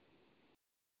at.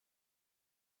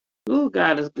 Oh,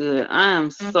 God is good. I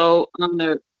am so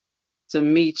honored to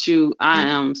meet you. I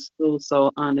am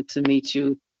so honored to meet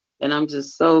you. And I'm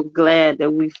just so glad that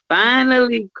we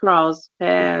finally crossed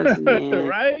paths, man.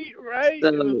 Right. So,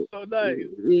 It was so nice.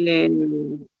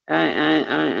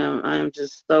 Yeah, I'm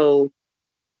just so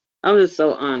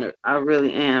honored. I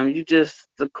really am. You just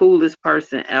the coolest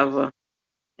person ever.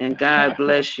 And God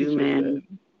bless you, man. That.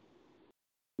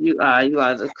 You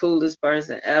are the coolest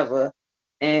person ever.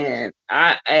 And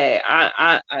I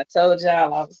told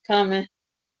y'all I was coming.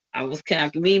 I was coming.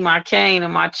 Me, my cane,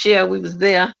 and my chair. We was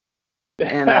there,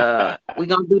 and we're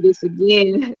gonna do this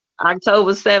again.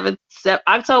 October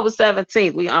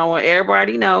 17th. We want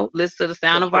everybody know. Listen to the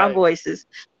sound of our voices.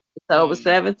 October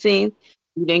 17th.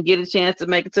 You didn't get a chance to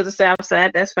make it to the south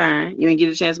side. That's fine. You didn't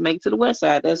get a chance to make it to the west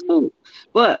side. That's cool.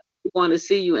 But we want to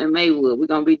see you in Maywood. We're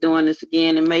gonna be doing this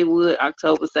again in Maywood,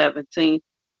 October 17th.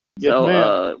 Yes,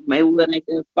 So Maywood ain't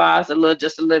that far. It's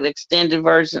just a little extended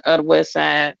version of the west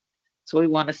side. So we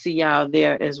want to see y'all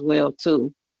there as well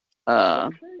too.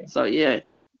 So yeah.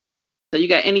 So you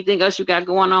got anything else you got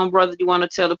going on, brother? You want to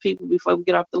tell the people before we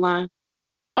get off the line?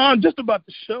 Just about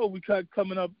the show. We got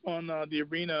coming up on the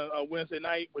arena Wednesday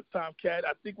night with Tomcat.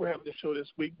 I think we're having the show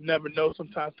this week. Never know.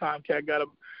 Sometimes Tomcat got to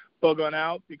bug on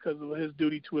out because of his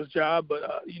duty to his job. But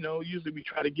usually we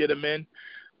try to get him in.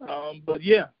 But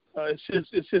yeah,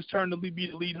 it's his turn to be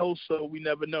the lead host, so we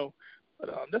never know. But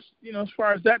that's, as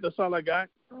far as that's all I got.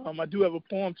 I do have a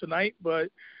poem tonight, but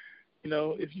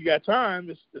if you got time,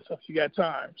 it's if you got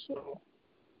time. So.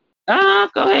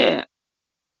 Go ahead.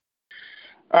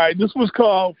 All right, this was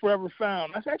called Forever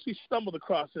Found. I actually stumbled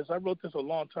across this. I wrote this a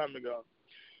long time ago.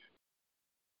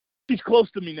 She's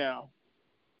close to me now.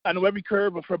 I know every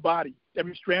curve of her body,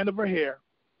 every strand of her hair.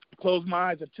 I close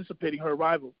my eyes, anticipating her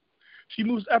arrival. She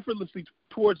moves effortlessly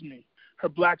towards me, her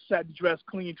black satin dress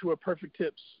clinging to her perfect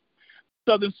hips.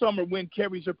 Southern summer wind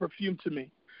carries her perfume to me.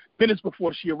 Minutes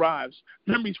before she arrives,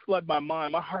 memories flood my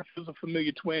mind. My heart feels a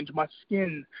familiar twinge. My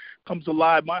skin comes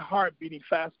alive, my heart beating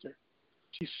faster.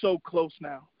 She's so close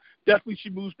now. Definitely she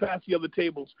moves past the other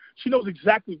tables. She knows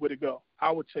exactly where to go,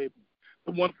 our table.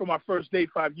 The one from our first date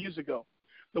 5 years ago.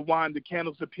 The wine, the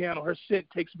candles, the piano, her scent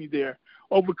takes me there.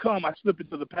 Overcome, I slip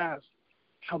into the past.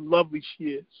 How lovely she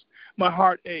is. My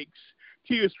heart aches.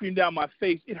 Tears stream down my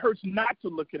face. It hurts not to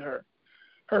look at her.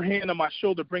 Her hand on my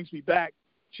shoulder brings me back.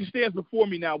 She stands before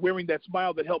me now, wearing that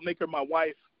smile that helped make her my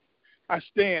wife. I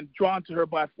stand, drawn to her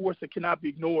by a force that cannot be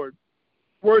ignored.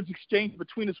 Words exchange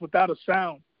between us without a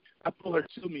sound. I pull her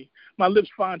to me. My lips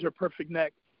find her perfect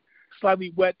neck.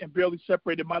 Slightly wet and barely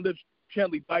separated, my lips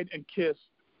gently bite and kiss.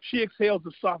 She exhales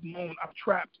a soft moan. I'm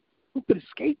trapped. Who could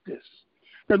escape this?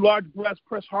 Her large breasts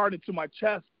press hard into my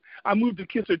chest. I move to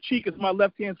kiss her cheek as my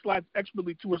left hand slides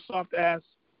expertly to her soft ass.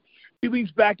 She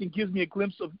leans back and gives me a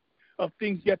glimpse of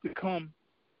things yet to come.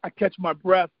 I catch my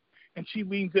breath, and she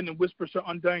leans in and whispers her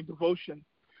undying devotion,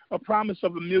 a promise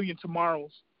of a million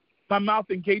tomorrows. My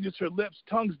mouth engages her lips.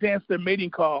 Tongues dance their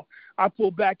mating call. I pull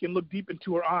back and look deep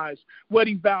into her eyes.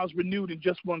 Wedding vows renewed in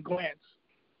just one glance.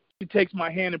 She takes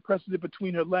my hand and presses it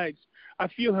between her legs. I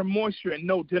feel her moisture and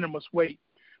know dinner must wait.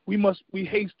 We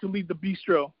haste to leave the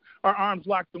bistro. Our arms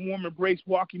locked in warm embrace,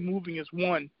 walking, moving as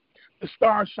one. The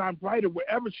stars shine brighter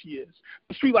wherever she is.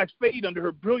 The streetlights fade under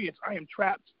her brilliance. I am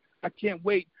trapped. I can't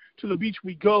wait. To the beach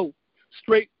we go.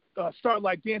 Straight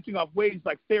starlight dancing off waves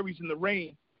like fairies in the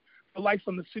rain. The light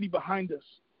from the city behind us.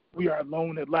 We are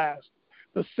alone at last.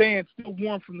 The sand still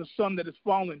warm from the sun that has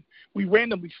fallen. We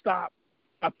randomly stop.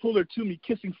 I pull her to me,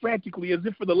 kissing frantically as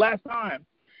if for the last time.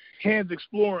 Hands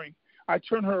exploring. I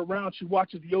turn her around. She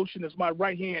watches the ocean as my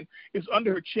right hand is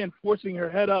under her chin, forcing her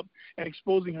head up and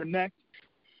exposing her neck.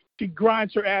 She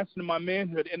grinds her ass into my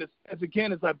manhood, and as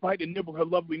I bite and nibble her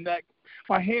lovely neck.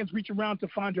 My hands reach around to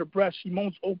find her breast. She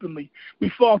moans openly. We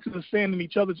fall to the sand in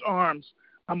each other's arms.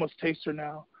 I must taste her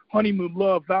now. Honeymoon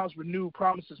love, vows renewed,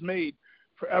 promises made.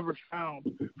 Forever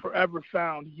found. Forever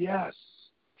found. Yes,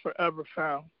 forever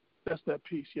found. That's that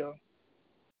piece, yo.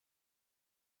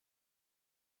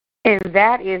 And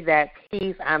that is that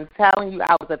piece. I'm telling you,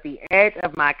 I was at the edge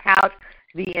of my couch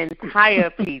the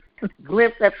entire piece.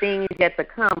 Glimpse of things yet to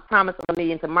come. Promise of a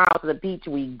million tomorrow. To the beach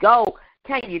we go.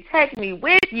 Can you take me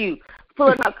with you?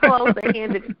 Pulling up close, the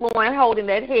hands exploring, holding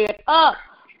that head up,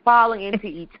 falling into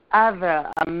each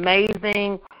other.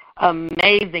 Amazing,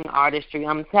 amazing artistry.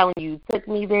 I'm telling you, took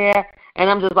me there, and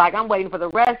I'm just like, I'm waiting for the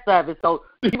rest of it. So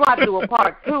you want to do a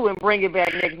part 2 and bring it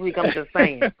back next week. I'm just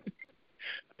saying.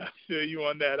 I feel you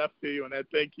on that.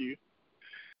 Thank you.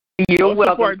 You're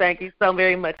welcome. Thank you so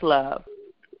very much, love.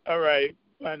 All right.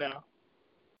 Bye now.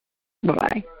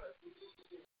 Bye-bye.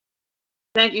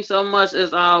 Thank you so much,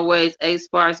 as always, A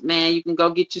Sparks, man. You can go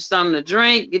get you something to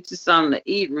drink, get you something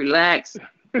to eat, relax,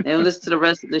 and listen to the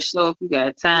rest of the show if you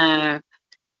got time.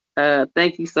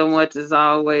 Thank you so much, as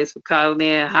always, for calling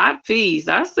in. Hot peas.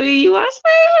 I see you. Nice.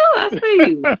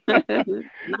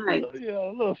 Yeah,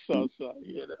 a little salsa.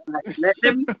 Yeah.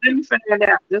 Let me find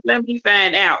out. Just let me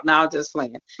find out. No, just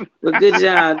playing. But good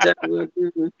job.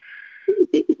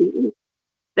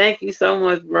 Thank you so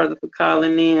much, brother, for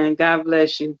calling in. God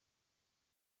bless you.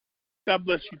 God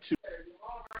bless you, too.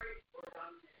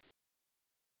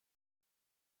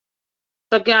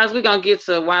 So, guys, we're going to get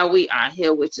to why we are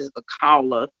here, which is the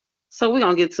caller. So we're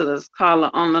going to get to this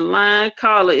caller on the line.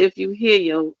 Caller, if you hear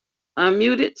you,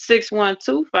 unmuted,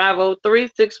 612-503,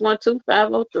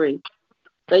 612-503.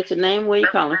 State your name, where you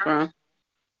calling from.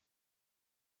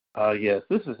 Yes,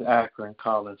 this is Akron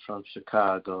calling from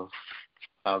Chicago.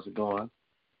 How's it going?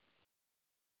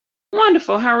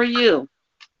 Wonderful. How are you?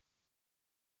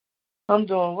 I'm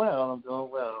doing well.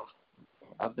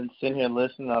 I've been sitting here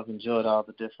listening. I've enjoyed all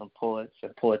the different poets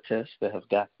and poetess that have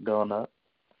got going up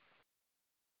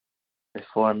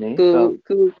before me. Cool.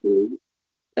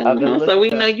 So we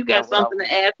know you got something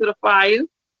to add to the fire.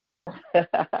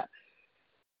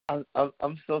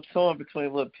 I'm so torn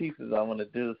between what pieces I want to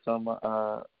do. So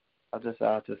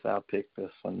I'll pick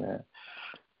this one there.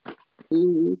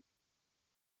 Mm-hmm.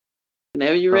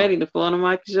 Whenever you're ready, the floor on the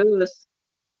mic is yours.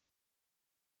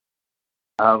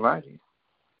 All righty.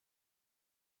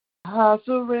 I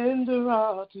surrender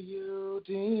all to you,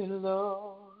 dear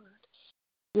Lord.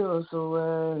 You're so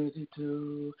worthy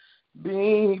to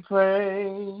be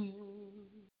praised.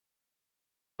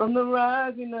 From the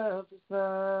rising of the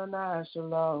sun, I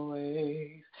shall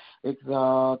always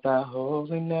exalt thy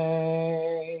holy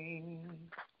name.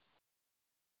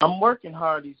 I'm working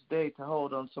hard each day to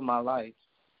hold on to my life.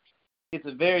 It's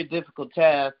a very difficult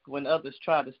task when others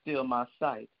try to steal my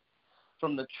sight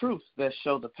from the truths that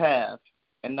show the path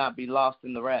and not be lost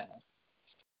in the wrath.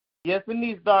 Yes, in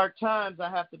these dark times I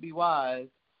have to be wise,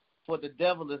 for the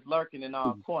devil is lurking in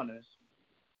all corners,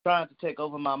 trying to take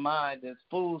over my mind as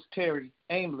fools tarry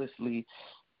aimlessly,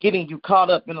 getting you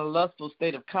caught up in a lustful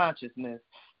state of consciousness,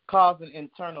 causing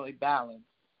internal imbalance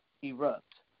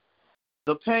erupt.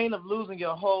 The pain of losing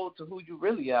your hold to who you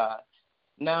really are,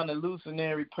 now an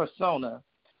illusionary persona,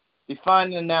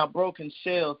 defining a now broken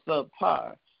shell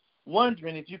subpar,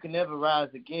 wondering if you can ever rise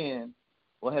again,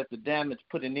 or has the damage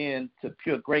put an end to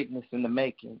pure greatness in the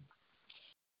making?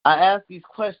 I ask these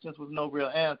questions with no real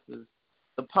answers.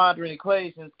 The pondering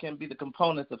equations can be the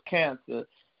components of cancer.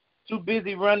 Too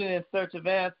busy running in search of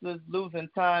answers, losing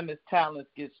time as talent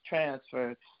gets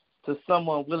transferred to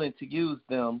someone willing to use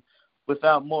them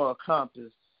without moral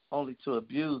compass, only to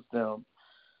abuse them.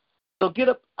 So get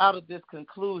up out of this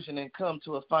conclusion and come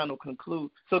to a final conclusion.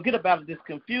 So get up out of this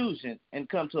confusion and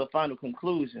come to a final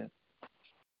conclusion,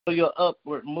 so your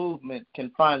upward movement can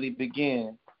finally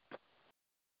begin.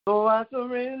 So I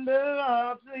surrender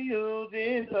all to you,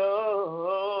 dear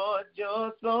Lord.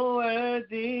 You're so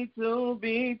worthy to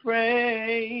be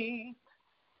praised.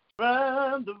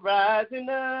 From the rising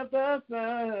of the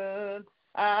sun,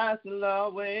 I shall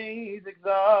always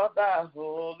exalt thy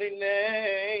holy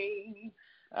name.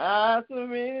 I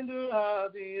surrender all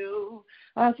to you.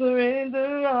 I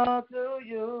surrender all to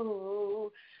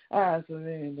you. I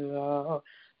surrender all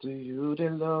to you,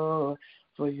 dear Lord,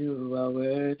 for you are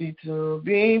worthy to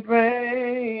be praised.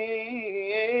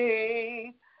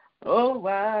 Oh,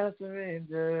 I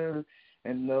surrender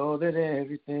and know that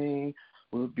everything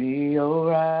will be all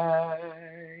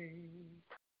right.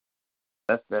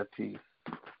 That's that piece.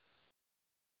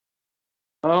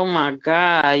 Oh my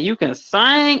God, you can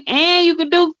sing and you can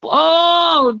do,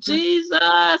 oh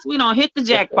Jesus, we don't hit the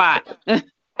jackpot.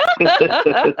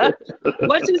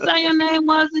 What you say your name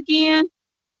was again?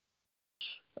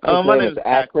 My name is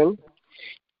Akron,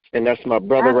 and that's my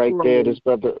brother right there. This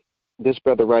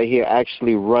brother right here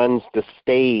actually runs the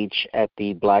stage at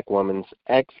the Black Women's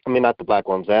not the Black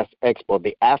Women's Expo,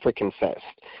 the African Fest.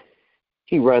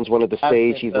 He runs one of the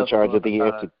stage. He's in charge of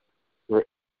the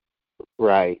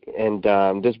right. And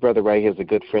this brother right here is a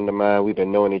good friend of mine. We've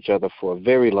been knowing each other for a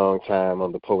very long time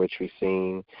on the poetry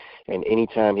scene. And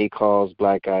anytime he calls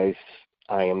Black Ice,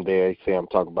 I am there. Say I'm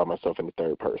talking about myself in the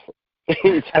third person.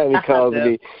 Anytime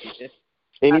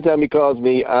he calls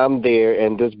me, I'm there.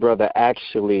 And this brother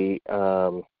actually,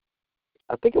 I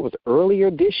think it was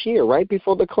earlier this year, right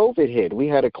before the COVID hit, we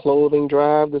had a clothing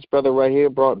drive. This brother right here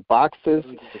brought boxes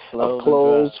of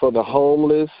clothes for the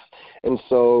homeless. And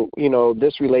so,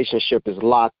 this relationship is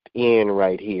locked in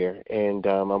right here. And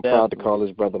I'm proud to call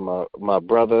this brother my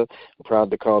brother. I'm proud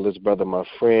to call this brother my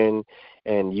friend.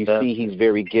 And you see he's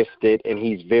very gifted and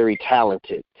he's very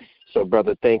talented. So,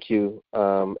 brother, thank you,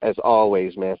 as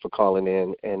always, man, for calling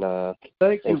in and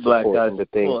thank you, Black Guys, the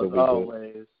things that we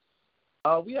always.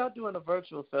 We are doing a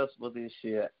virtual festival this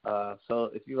year. So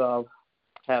if you all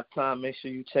have time, make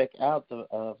sure you check out the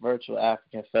virtual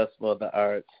African Festival of the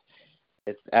Arts.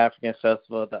 It's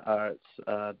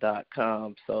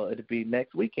AfricanFestivalOfTheArts.com. So it'll be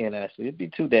next weekend, actually. It'll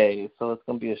be 2 days. So it's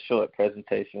going to be a short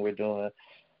presentation we're doing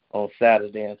on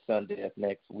Saturday and Sunday of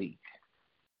next week.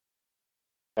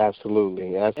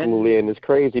 Absolutely. And it's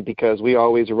crazy because we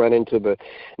always run into the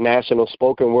National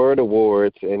Spoken Word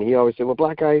Awards, and he always said, well,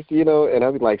 Black Ice, and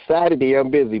I'd be like, Saturday,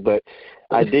 I'm busy. But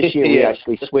this year we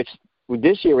actually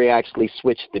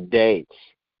switched the dates.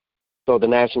 So the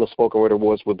National Spoken Word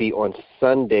Awards will be on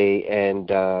Sunday, and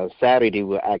Saturday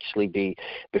will actually be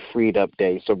the freed up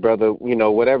day. So, brother,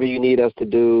 whatever you need us to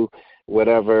do,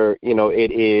 whatever,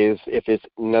 it is, if it's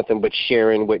nothing but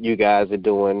sharing what you guys are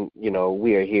doing,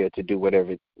 we are here to do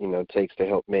whatever, it takes to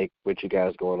help make what you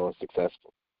guys going on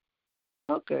successful.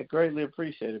 Okay, greatly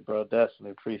appreciated, bro. Definitely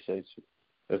appreciate you,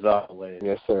 as always.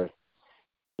 Yes, sir.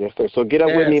 Yes, sir. So get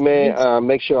up with me, man.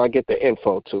 Make sure I get the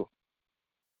info, too.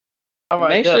 All right,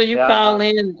 make sure you call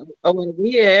in. We're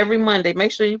here every Monday.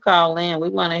 Make sure you call in. We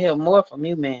want to hear more from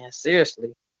you, man.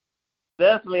 Seriously.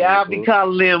 Definitely, I'll be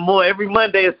calling in more. Every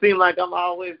Monday it seems like I'm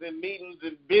always in meetings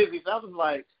and busy. So I was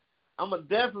like, I'm going to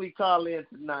definitely call in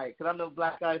tonight because I know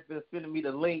Black Ice been sending me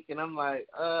the link, and I'm like,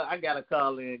 I got to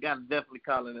call in. Got to definitely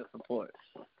call in and support.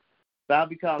 So I'll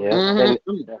be calling. Yeah.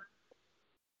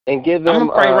 And give I'm them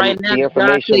gonna pray right now the that God clear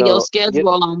information your on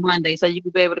schedule on Monday so you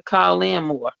can be able to call in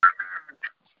more.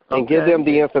 and give them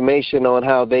the information on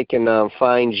how they can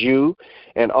find you,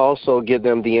 and also give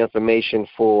them the information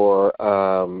for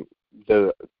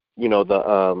the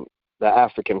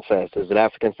African Fest. Is it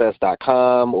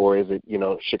AfricanFest.com or is it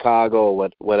Chicago or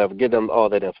whatever? Give them all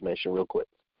that information real quick.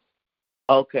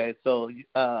 Okay, so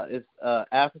it's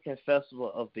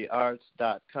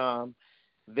AfricanFestivalOfTheArts.com.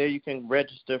 There you can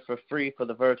register for free for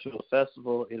the virtual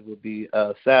festival. It will be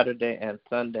Saturday and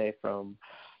Sunday from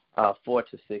 4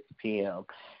 to 6 p.m.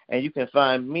 And you can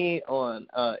find me on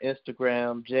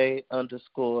Instagram, J_AKRUN.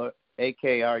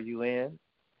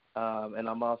 And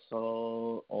I'm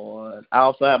also I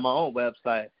also have my own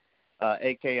website,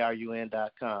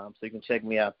 AKRUN.com. So you can check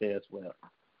me out there as well.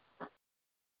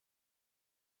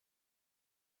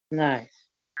 Nice.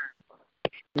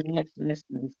 Nice.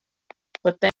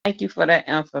 Well, thank you for that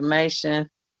information.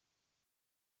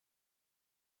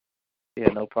 Yeah,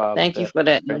 no problem. Thank you for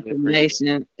that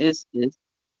information.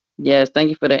 Yes, thank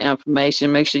you for the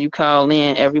information. Make sure you call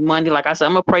in every Monday. Like I said,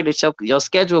 I'm gonna pray that your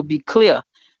schedule be clear,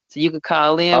 so you can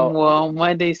call in more on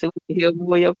Monday, so we can hear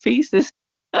more of your pieces.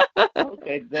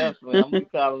 Okay, definitely. I'm gonna be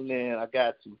calling in. I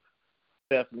got you.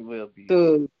 Definitely will be.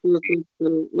 Good.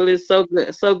 Well, it's so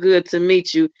good to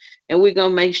meet you, and we're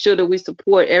gonna make sure that we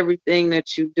support everything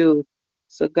that you do.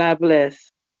 So God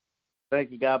bless.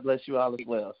 Thank you. God bless you all as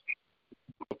well.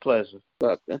 A pleasure.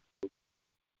 Welcome.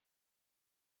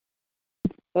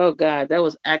 Oh God, that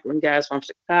was Akron guys from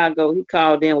Chicago. He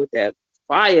called in with that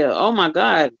fire. Oh my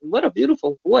God, what a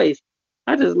beautiful voice.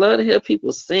 I just love to hear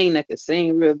people sing that can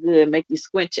sing real good, make you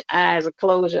squint your eyes or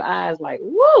close your eyes like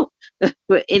woo.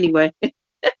 But anyway,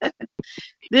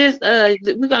 this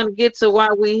we're gonna get to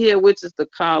why we here, which is the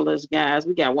callers, guys.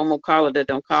 We got one more caller that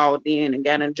don't call in and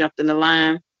got him jumped in the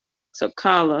line. So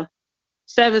caller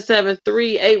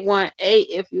 773-818.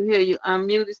 If you hear you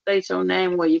unmuted, state your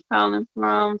name, where you're calling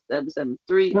from.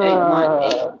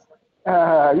 773-818.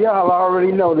 Y'all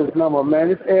already know this number,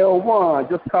 man. It's L1.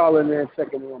 Just calling in,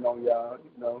 checking in on y'all.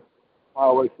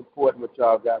 Always supporting what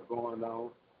y'all got going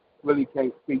on. Really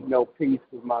can't speak no peace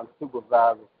because my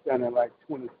supervisor's standing like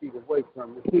 20 feet away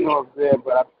from me. You know what I'm saying?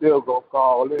 But I still go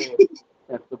call in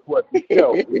and support the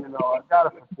show. I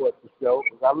gotta support the show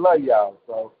because I love y'all.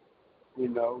 So,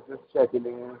 just checking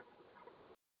in.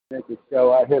 Making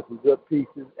sure I hit some good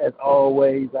pieces. As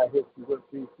always, I hit some good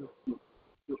pieces.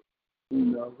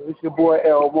 It's your boy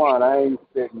L1. I ain't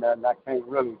spitting nothing. I can't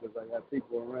really because I got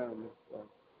people around me.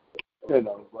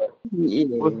 So, but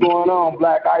what's going on,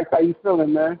 Black Ice? How you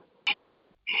feeling, man?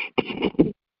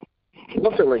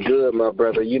 I'm feeling good, my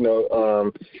brother.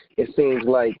 It seems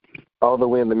like, although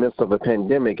we're in the midst of a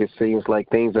pandemic, it seems like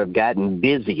things have gotten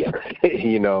busier,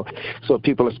 So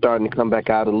people are starting to come back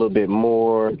out a little bit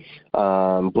more.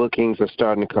 Bookings are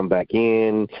starting to come back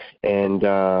in. And,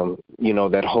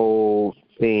 that whole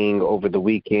thing over the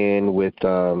weekend with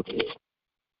the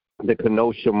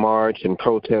Kenosha March and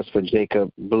protest for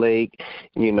Jacob Blake,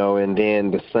 and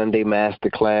then the Sunday Master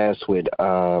Class with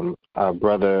our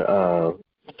brother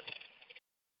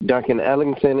Duncan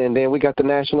Ellington, and then we got the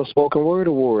National Spoken Word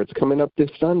Awards coming up this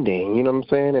Sunday, you know what I'm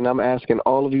saying? And I'm asking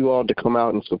all of you all to come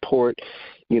out and support,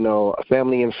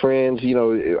 family and friends.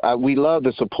 We love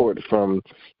the support from,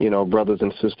 brothers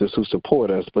and sisters who support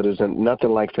us, but there's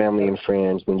nothing like family and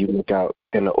friends when you look out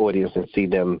in the audience and see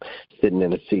them sitting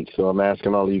in a seat. So I'm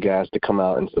asking all of you guys to come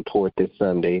out and support this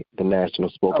Sunday, the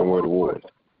National Spoken Word Awards.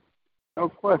 No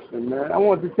question, man. I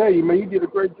wanted to tell you, man, you did a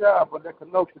great job on that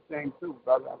Kenosha thing, too,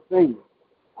 brother. I've seen you.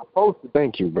 I posted.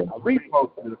 Thank you, bro. I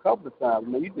reposted it a couple of times,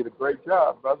 man. You did a great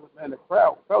job, brother. Man, the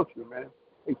crowd felt you, man.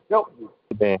 They felt you.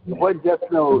 Man. It wasn't just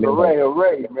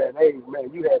hooray, man. Hey, man,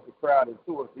 you had the crowd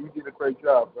into it, so you did a great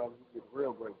job, brother. You did a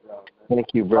real great job, man.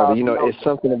 Thank you, brother. It's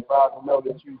something. I'm proud to know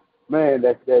that you, man,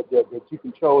 that you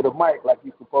control the mic like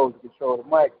you're supposed to control the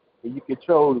mic, and you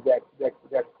control that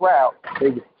crowd. They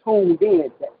was tuned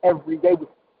in to every day.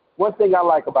 One thing I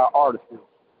like about artists,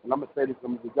 and I'm gonna say this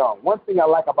when we get gone. One thing I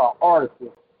like about artists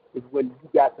is when you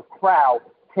got the crowd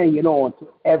hanging on to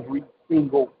every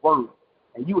single word.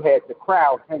 And you had the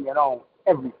crowd hanging on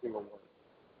every single word.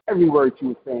 Every word you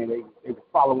were saying, they were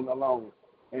following along.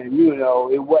 And,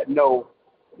 it wasn't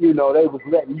they was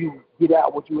letting you get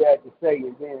out what you had to say.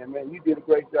 And then, man, you did a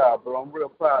great job, bro. I'm real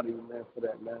proud of you, man, for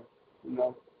that, man. And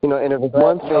if it's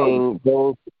one thing,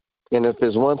 And if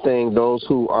there's one thing, those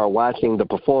who are watching the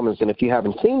performance, and if you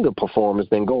haven't seen the performance,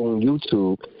 then go on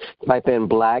YouTube, type in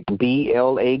Black,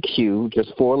 BLAQ,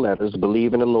 just 4 letters,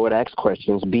 Believe in the Lord, Ask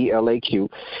Questions, BLAQ,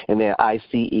 and then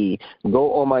ICE.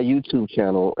 Go on my YouTube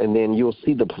channel, and then you'll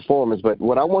see the performance. But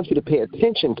what I want you to pay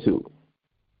attention to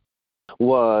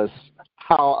was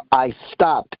how I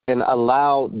stopped and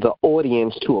allowed the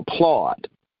audience to applaud.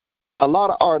 A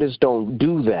lot of artists don't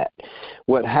do that.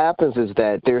 What happens is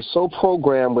that they're so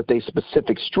programmed with a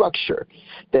specific structure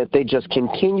that they just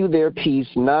continue their piece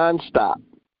nonstop.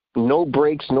 No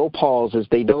breaks, no pauses.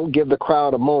 They don't give the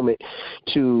crowd a moment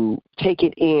to take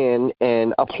it in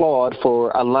and applaud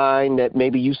for a line that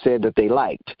maybe you said that they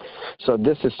liked. So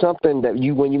this is something that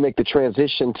you, when you make the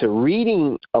transition to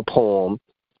reading a poem,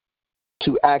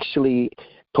 to actually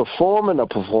performing a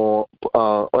poem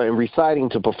and reciting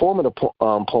to performing a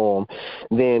poem,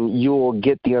 then you'll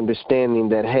get the understanding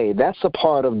that, hey, that's a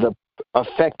part of the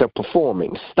effect of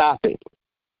performing, stopping,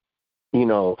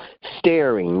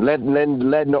 staring, letting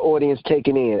the audience take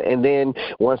it in, and then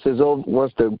once it's over,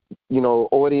 once the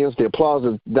audience, the applause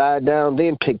has died down,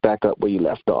 then pick back up where you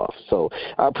left off. So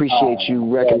I appreciate you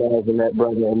recognizing that,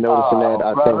 brother, and noticing that.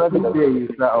 I brother, think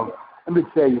let me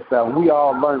tell you something. We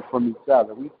all learn from each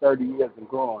other. We 30 years and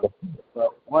growing. But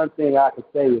one thing I can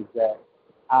say is that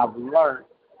I've learned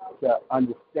to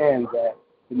understand that,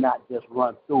 to not just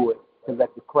run through it, to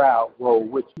let the crowd roll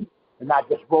with you, and not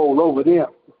just roll over them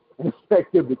and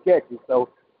expect them to catch it. So,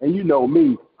 and you know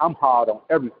me, I'm hard on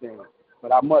everything.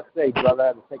 But I must say, brother, I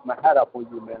have to take my hat off on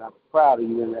you, man. I'm proud of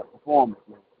you in that performance,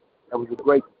 man. That was a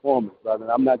great performance, brother.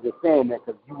 And I'm not just saying that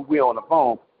because you were on the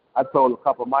phone. I told a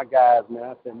couple of my guys, man,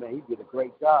 I said, man, he did a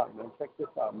great job, man. Check this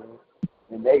out, man.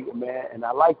 And they, man, and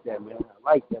I like that, man.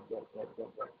 I like that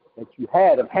you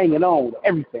had them hanging on to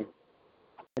everything.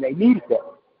 And they needed that.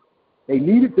 They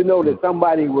needed to know that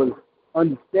somebody was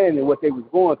understanding what they was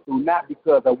going through, not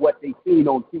because of what they seen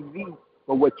on TV,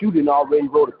 but what you didn't already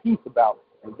wrote a piece about.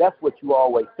 And that's what you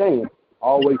always saying.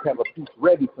 Always have a piece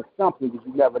ready for something because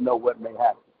you never know what may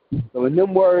happen. So in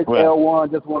them words, right.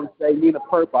 L1, just want to say, Nina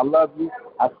Perp, I love you.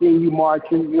 I seen you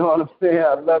marching. You know what I'm saying?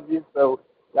 I love you. So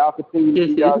y'all continue to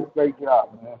do y'all's great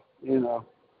job, man.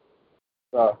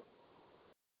 So.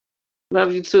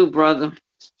 Love you too, brother.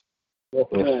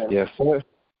 Yes, sir.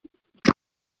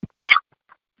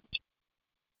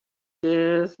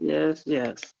 Yes.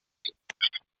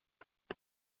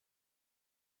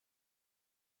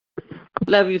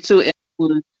 Love you too,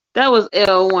 L1. That was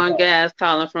L1 guys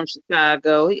calling from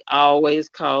Chicago. He always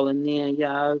calling in,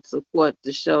 y'all. Support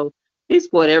the show. He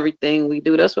support everything we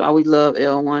do. That's why we love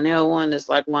L1. L1 is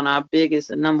like one of our biggest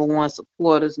and number one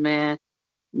supporters, man.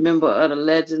 Member of the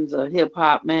Legends of Hip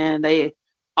Hop, man. They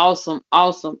awesome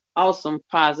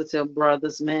positive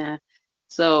brothers, man.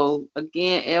 So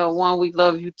again, L1, we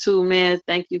love you too, man.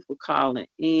 Thank you for calling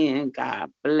in. God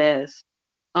bless.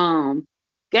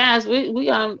 Guys,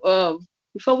 we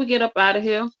before we get up out of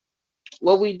here,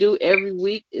 what we do every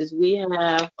week is we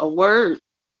have a word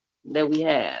that we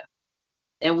have,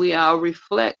 and we all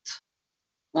reflect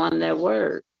on that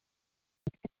word.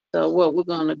 So what we're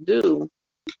going to do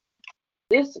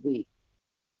this week,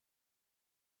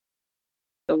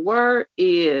 the word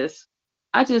is,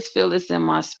 I just feel this in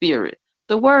my spirit.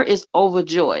 The word is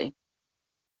overjoy.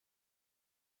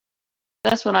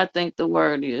 That's what I think the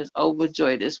word is,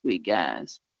 overjoy this week,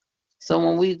 guys. So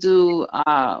when we do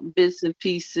bits and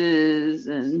pieces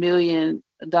and $1 million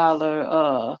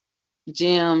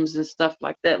gems and stuff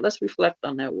like that, let's reflect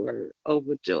on that word,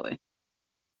 overjoy.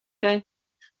 Okay?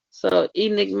 So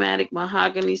enigmatic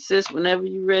mahogany, sis, whenever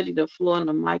you're ready, the floor and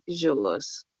the mic is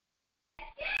yours.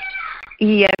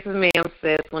 Yes, ma'am,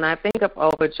 sis. When I think of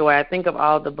overjoy, I think of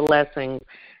all the blessings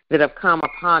that have come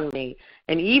upon me.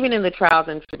 And even in the trials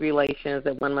and tribulations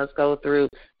that one must go through,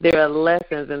 there are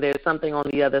lessons and there's something on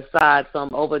the other side. So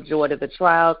I'm overjoyed at the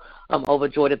trials. I'm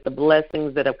overjoyed at the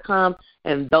blessings that have come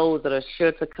and those that are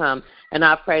sure to come. And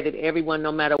I pray that everyone,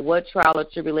 no matter what trial or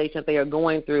tribulation they are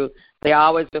going through, they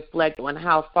always reflect on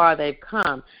how far they've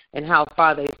come and how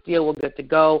far they still will get to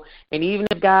go. And even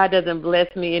if God doesn't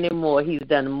bless me anymore, he's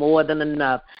done more than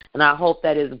enough. And I hope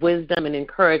that is wisdom and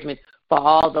encouragement for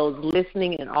all those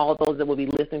listening and all those that will be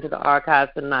listening to the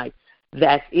archives tonight.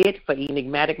 That's it for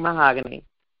Enigmatic Mahogany.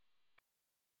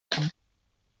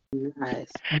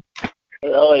 Nice.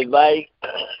 Hello, everybody.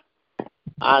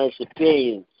 Honest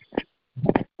opinions.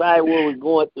 Despite what we're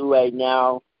going through right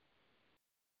now,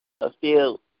 I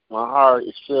feel my heart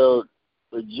is filled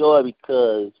with joy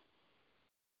because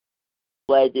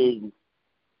on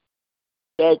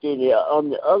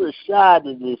the other side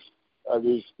of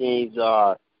these things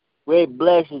are great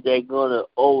blessings that are going to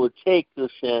overtake us,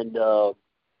 and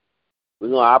We're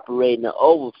going to operate in the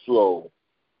overflow.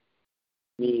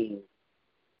 I mean,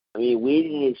 we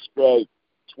didn't expect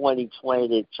 2020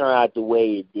 to turn out the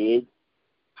way it did.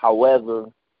 However,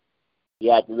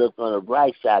 you have to look on the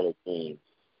bright side of things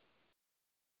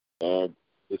and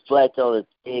reflect on the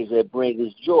things that bring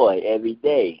us joy every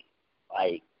day,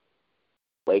 like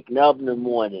waking up in the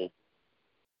morning.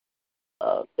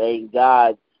 Thank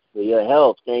God for your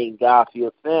health. Thank God for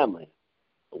your family.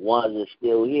 The ones that are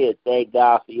still here, thank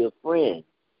God for your friends.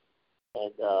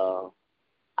 And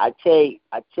I take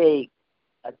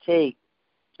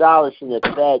solace in the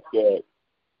fact that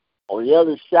on the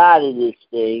other side of this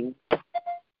thing, I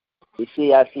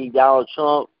see Donald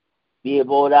Trump being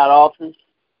voted out of office.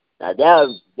 Now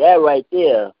that right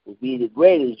there would be the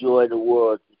greatest joy in the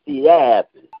world to see that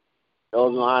happen.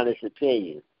 Those are honest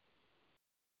opinions.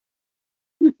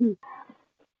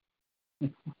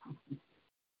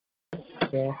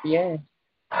 Yes, yes.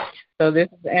 So this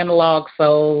is Analog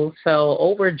Soul, so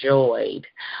overjoyed.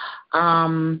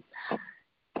 For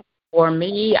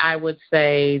me, I would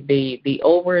say the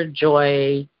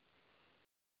overjoy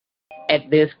at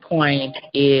this point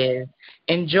is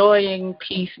enjoying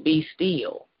peace be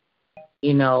still.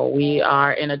 You know, we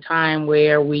are in a time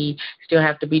where we still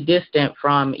have to be distant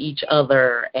from each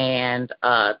other, and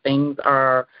things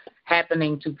are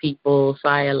happening to people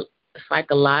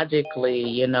psychologically.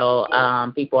 You know,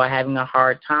 people are having a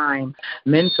hard time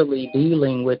mentally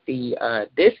dealing with the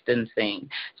distancing.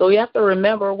 So you have to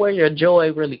remember where your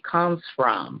joy really comes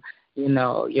from. You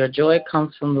know, your joy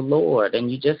comes from the Lord,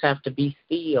 and you just have to be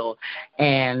still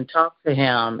and talk to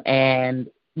Him, and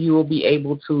you will be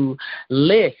able to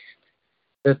list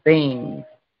the things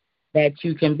that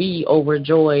you can be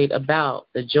overjoyed about,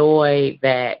 the joy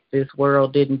that this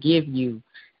world didn't give you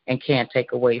and can't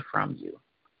take away from you.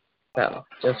 So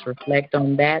just reflect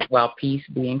on that while peace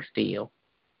being still.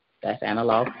 That's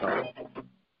Analog Soul.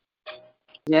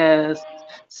 Yes.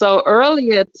 So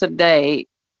earlier today,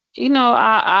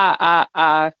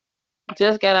 I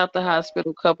just got out the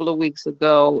hospital a couple of weeks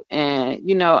ago, and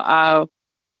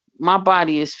my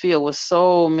body is filled with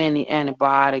so many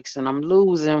antibiotics, and I'm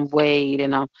losing weight,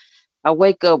 and I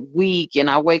wake up weak, and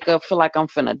I wake up feel like I'm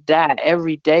finna die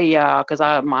every day, y'all, because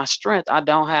I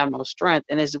don't have no strength,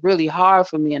 and it's really hard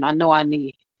for me, and I know I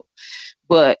need.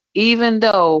 But even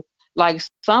though, like,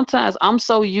 sometimes I'm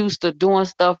so used to doing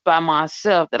stuff by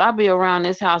myself that I be around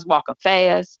this house walking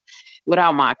fast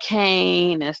without my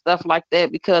cane and stuff like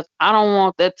that, because I don't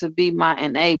want that to be my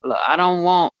enabler. I don't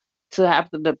want to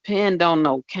have to depend on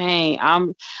no cane.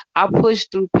 I push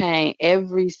through pain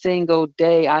every single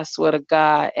day, I swear to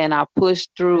God, and I push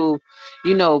through,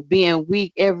 being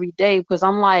weak every day, because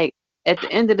I'm like, at the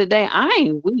end of the day, I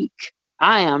ain't weak.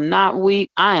 I am not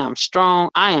weak. I am strong.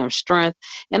 I am strength.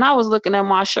 And I was looking at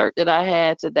my shirt that I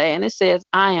had today, and it says,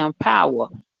 I am power.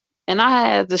 And I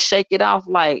had to shake it off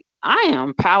like, I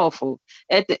am powerful.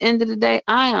 At the end of the day,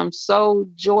 I am so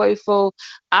joyful.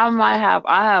 I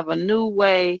have a new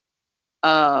way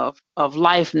of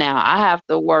life now. I have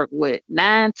to work with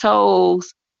 9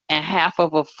 toes and half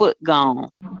of a foot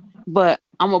gone. But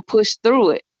I'm going to push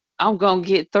through it. I'm going to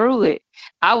get through it.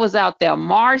 I was out there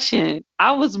marching.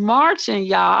 I was marching,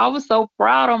 y'all. I was so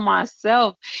proud of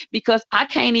myself because I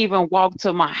can't even walk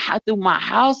through my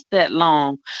house that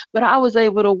long. But I was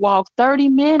able to walk 30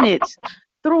 minutes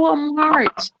through a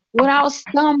march without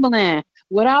stumbling,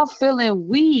 without feeling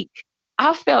weak.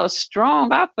 I felt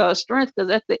strong. I felt strength, because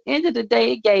at the end of the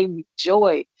day, it gave me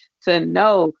joy to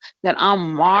know that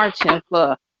I'm marching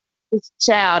for this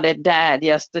child that died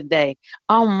yesterday.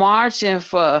 I'm marching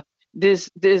for this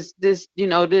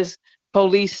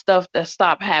police stuff that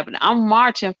stopped happening. I'm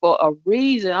marching for a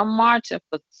reason. I'm marching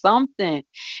for something.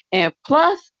 And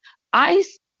plus,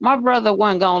 my brother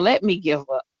wasn't gonna let me give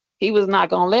up. He was not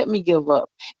gonna let me give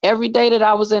up. Every day that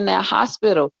I was in that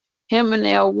hospital, him and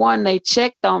L1, they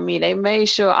checked on me. They made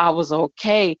sure I was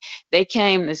okay. They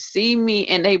came to see me,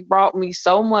 and they brought me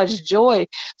so much joy.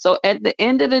 So at the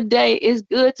end of the day, it's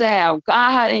good to have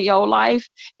God in your life.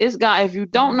 It's God. If you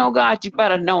don't know God, you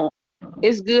better know Him.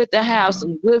 It's good to have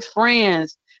some good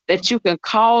friends that you can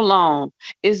call on.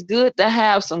 It's good to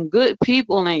have some good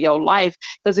people in your life,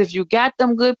 because if you got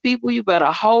them good people, you better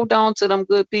hold on to them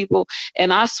good people.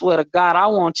 And I swear to God, I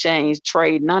won't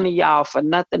trade none of y'all for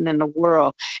nothing in the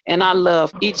world. And I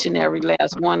love each and every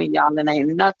last one of y'all, and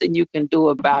ain't nothing you can do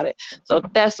about it. So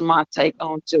that's my take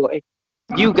on joy.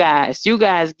 You guys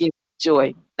give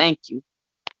joy. Thank you.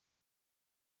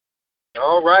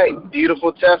 All right,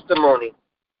 beautiful testimony.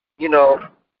 You know,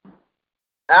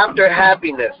 after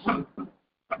happiness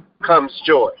comes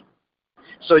joy.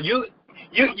 So you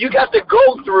got to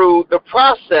go through the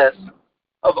process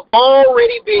of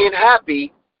already being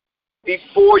happy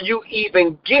before you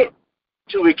even get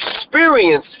to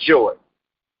experience joy.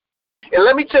 And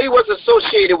let me tell you what's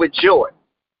associated with joy.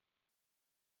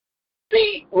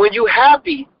 See, when you're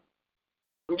happy,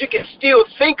 you can still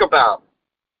think about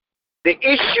the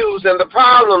issues and the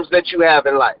problems that you have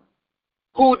in life.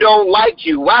 Who don't like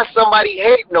you, why somebody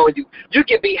hating on you. You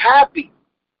can be happy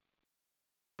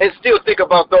and still think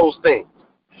about those things.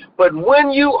 But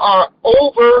when you are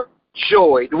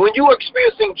overjoyed, when you are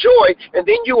experiencing joy and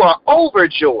then you are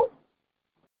overjoyed,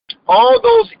 all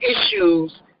those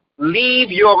issues leave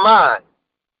your mind.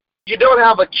 You don't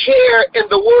have a care in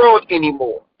the world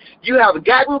anymore. You have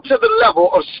gotten to the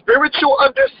level of spiritual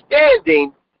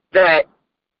understanding that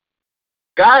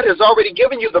God has already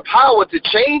given you the power to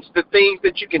change the things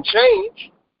that you can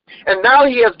change. And now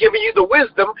he has given you the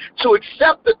wisdom to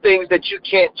accept the things that you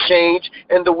can't change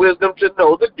and the wisdom to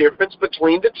know the difference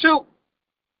between the two.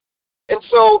 And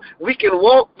so we can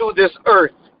walk through this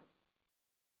earth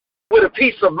with a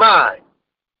peace of mind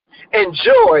and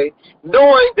joy,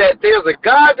 knowing that there's a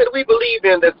God that we believe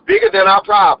in that's bigger than our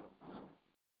problems.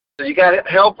 So you got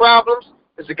health problems,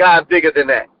 it's a God bigger than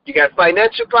that. You got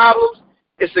financial problems,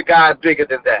 it's a God bigger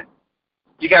than that.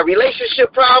 You got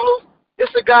relationship problems,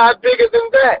 it's a God bigger than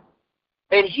that.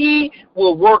 And he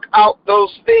will work out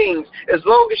those things as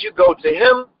long as you go to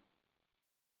him,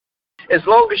 as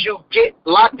long as you get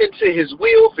locked into his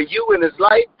will for you in his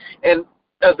life. And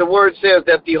as the word says,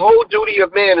 that the whole duty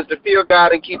of man is to fear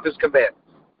God and keep his commandments.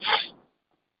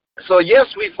 So yes,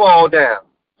 we fall down.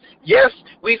 Yes,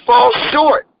 we fall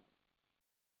short.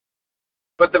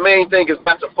 But the main thing is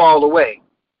not to fall away.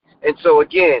 And so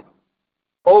again,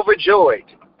 overjoyed,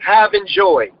 having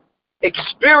joy,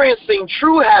 experiencing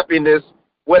true happiness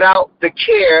without the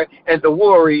care and the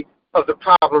worry of the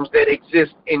problems that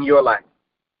exist in your life.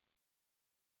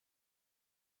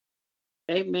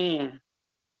 Amen.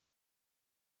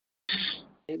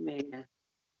 Amen.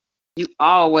 You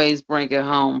always bring it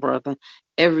home, brother,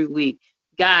 every week.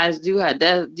 Guys, you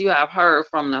have heard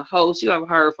from the host. You have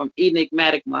heard from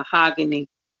Enigmatic Mahogany,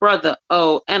 Brother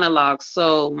O, Analog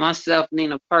Soul, myself,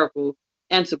 Nina Purple,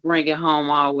 and to bring it home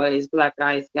always, Black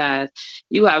Ice Guys.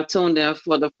 You have tuned in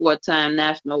for the 4-time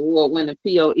National Award-winning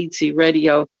P.O.E.T.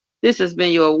 Radio. This has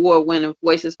been your award-winning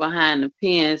Voices Behind the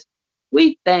Pens.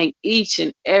 We thank each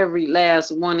and every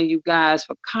last one of you guys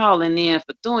for calling in,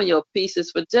 for doing your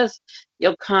pieces, for just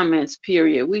your comments,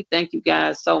 period. We thank you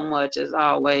guys so much, as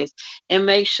always. And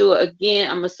make sure, again,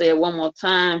 I'm going to say it one more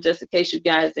time, just in case you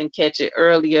guys didn't catch it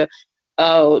earlier.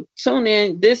 Tune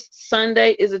in this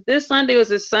Sunday. Is it this Sunday or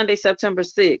is it Sunday, September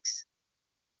 6th?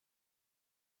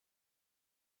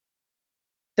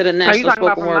 To the National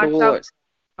Spoken Word Awards.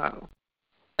 Oh.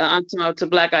 I'm talking about to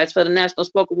Black Eyes for the National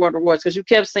Spoken Word Awards, because you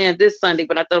kept saying this Sunday,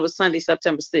 but I thought it was Sunday,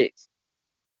 September 6th.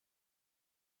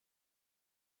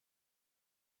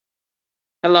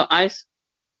 Hello, Ice?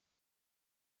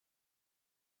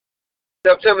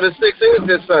 September the 6th is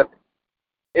this Sunday,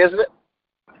 isn't it?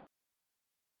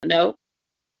 No.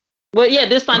 Well, yeah,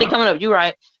 this Sunday coming up. You're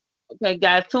right. Okay,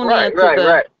 guys, tune in to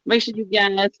Right. Make sure you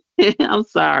guys, I'm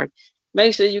sorry.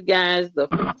 Make sure you guys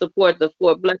support the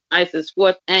Black Ice's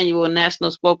 4th annual National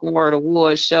Spoken Word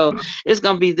Awards show. It's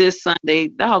going to be this Sunday.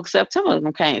 Dog,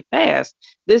 September came fast.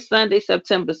 This Sunday,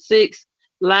 September 6th,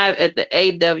 live at the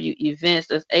AW Events.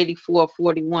 That's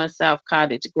 8441 South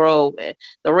Cottage Grove.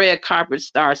 The red carpet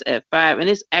starts at 5, and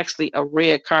it's actually a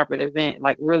red carpet event,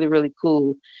 like really, really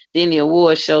cool. Then the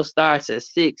award show starts at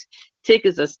 6.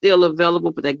 Tickets are still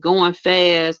available, but they're going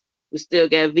fast. We still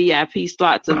got VIP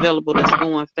slots available that's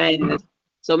going fast.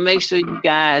 So make sure you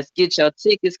guys get your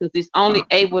tickets, because it's only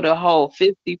able to hold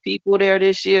 50 people there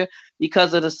this year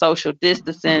because of the social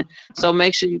distancing. So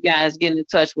make sure you guys get in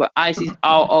touch with Icy's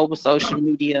all over social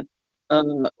media,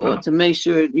 or to make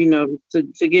sure, to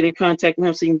get in contact with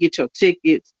him so you can get your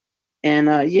tickets.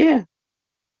 And yeah,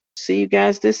 see you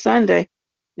guys this Sunday.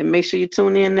 And make sure you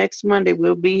tune in next Monday.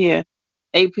 We'll be here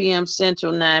 8 p.m.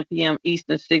 Central, 9 p.m.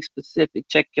 Eastern, 6 Pacific.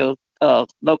 Check your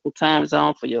local time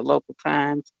zone for your local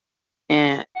times.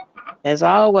 And as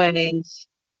always,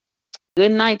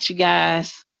 good night, you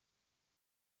guys.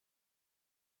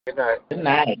 Good night. Good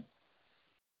night.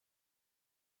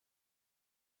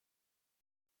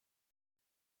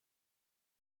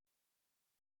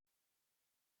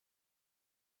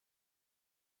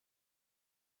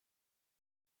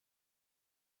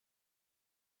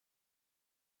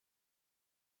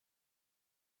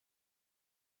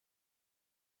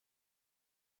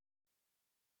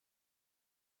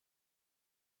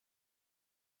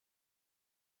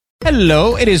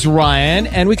 Hello, it is Ryan,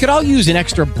 and we could all use an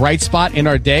extra bright spot in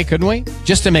our day, couldn't we?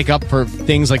 Just to make up for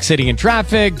things like sitting in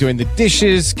traffic, doing the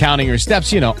dishes, counting your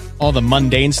steps, all the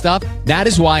mundane stuff. That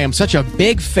is why I'm such a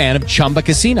big fan of Chumba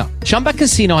Casino. Chumba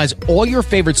Casino has all your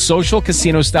favorite social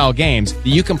casino-style games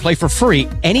that you can play for free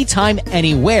anytime,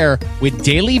 anywhere with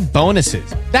daily bonuses.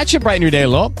 That should brighten your day a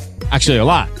little. Actually, a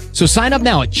lot. So sign up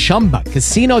now at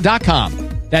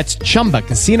ChumbaCasino.com. That's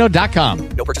ChumbaCasino.com.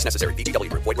 No purchase necessary. VGW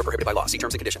Group. Void where prohibited by law. See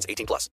terms and conditions. 18+.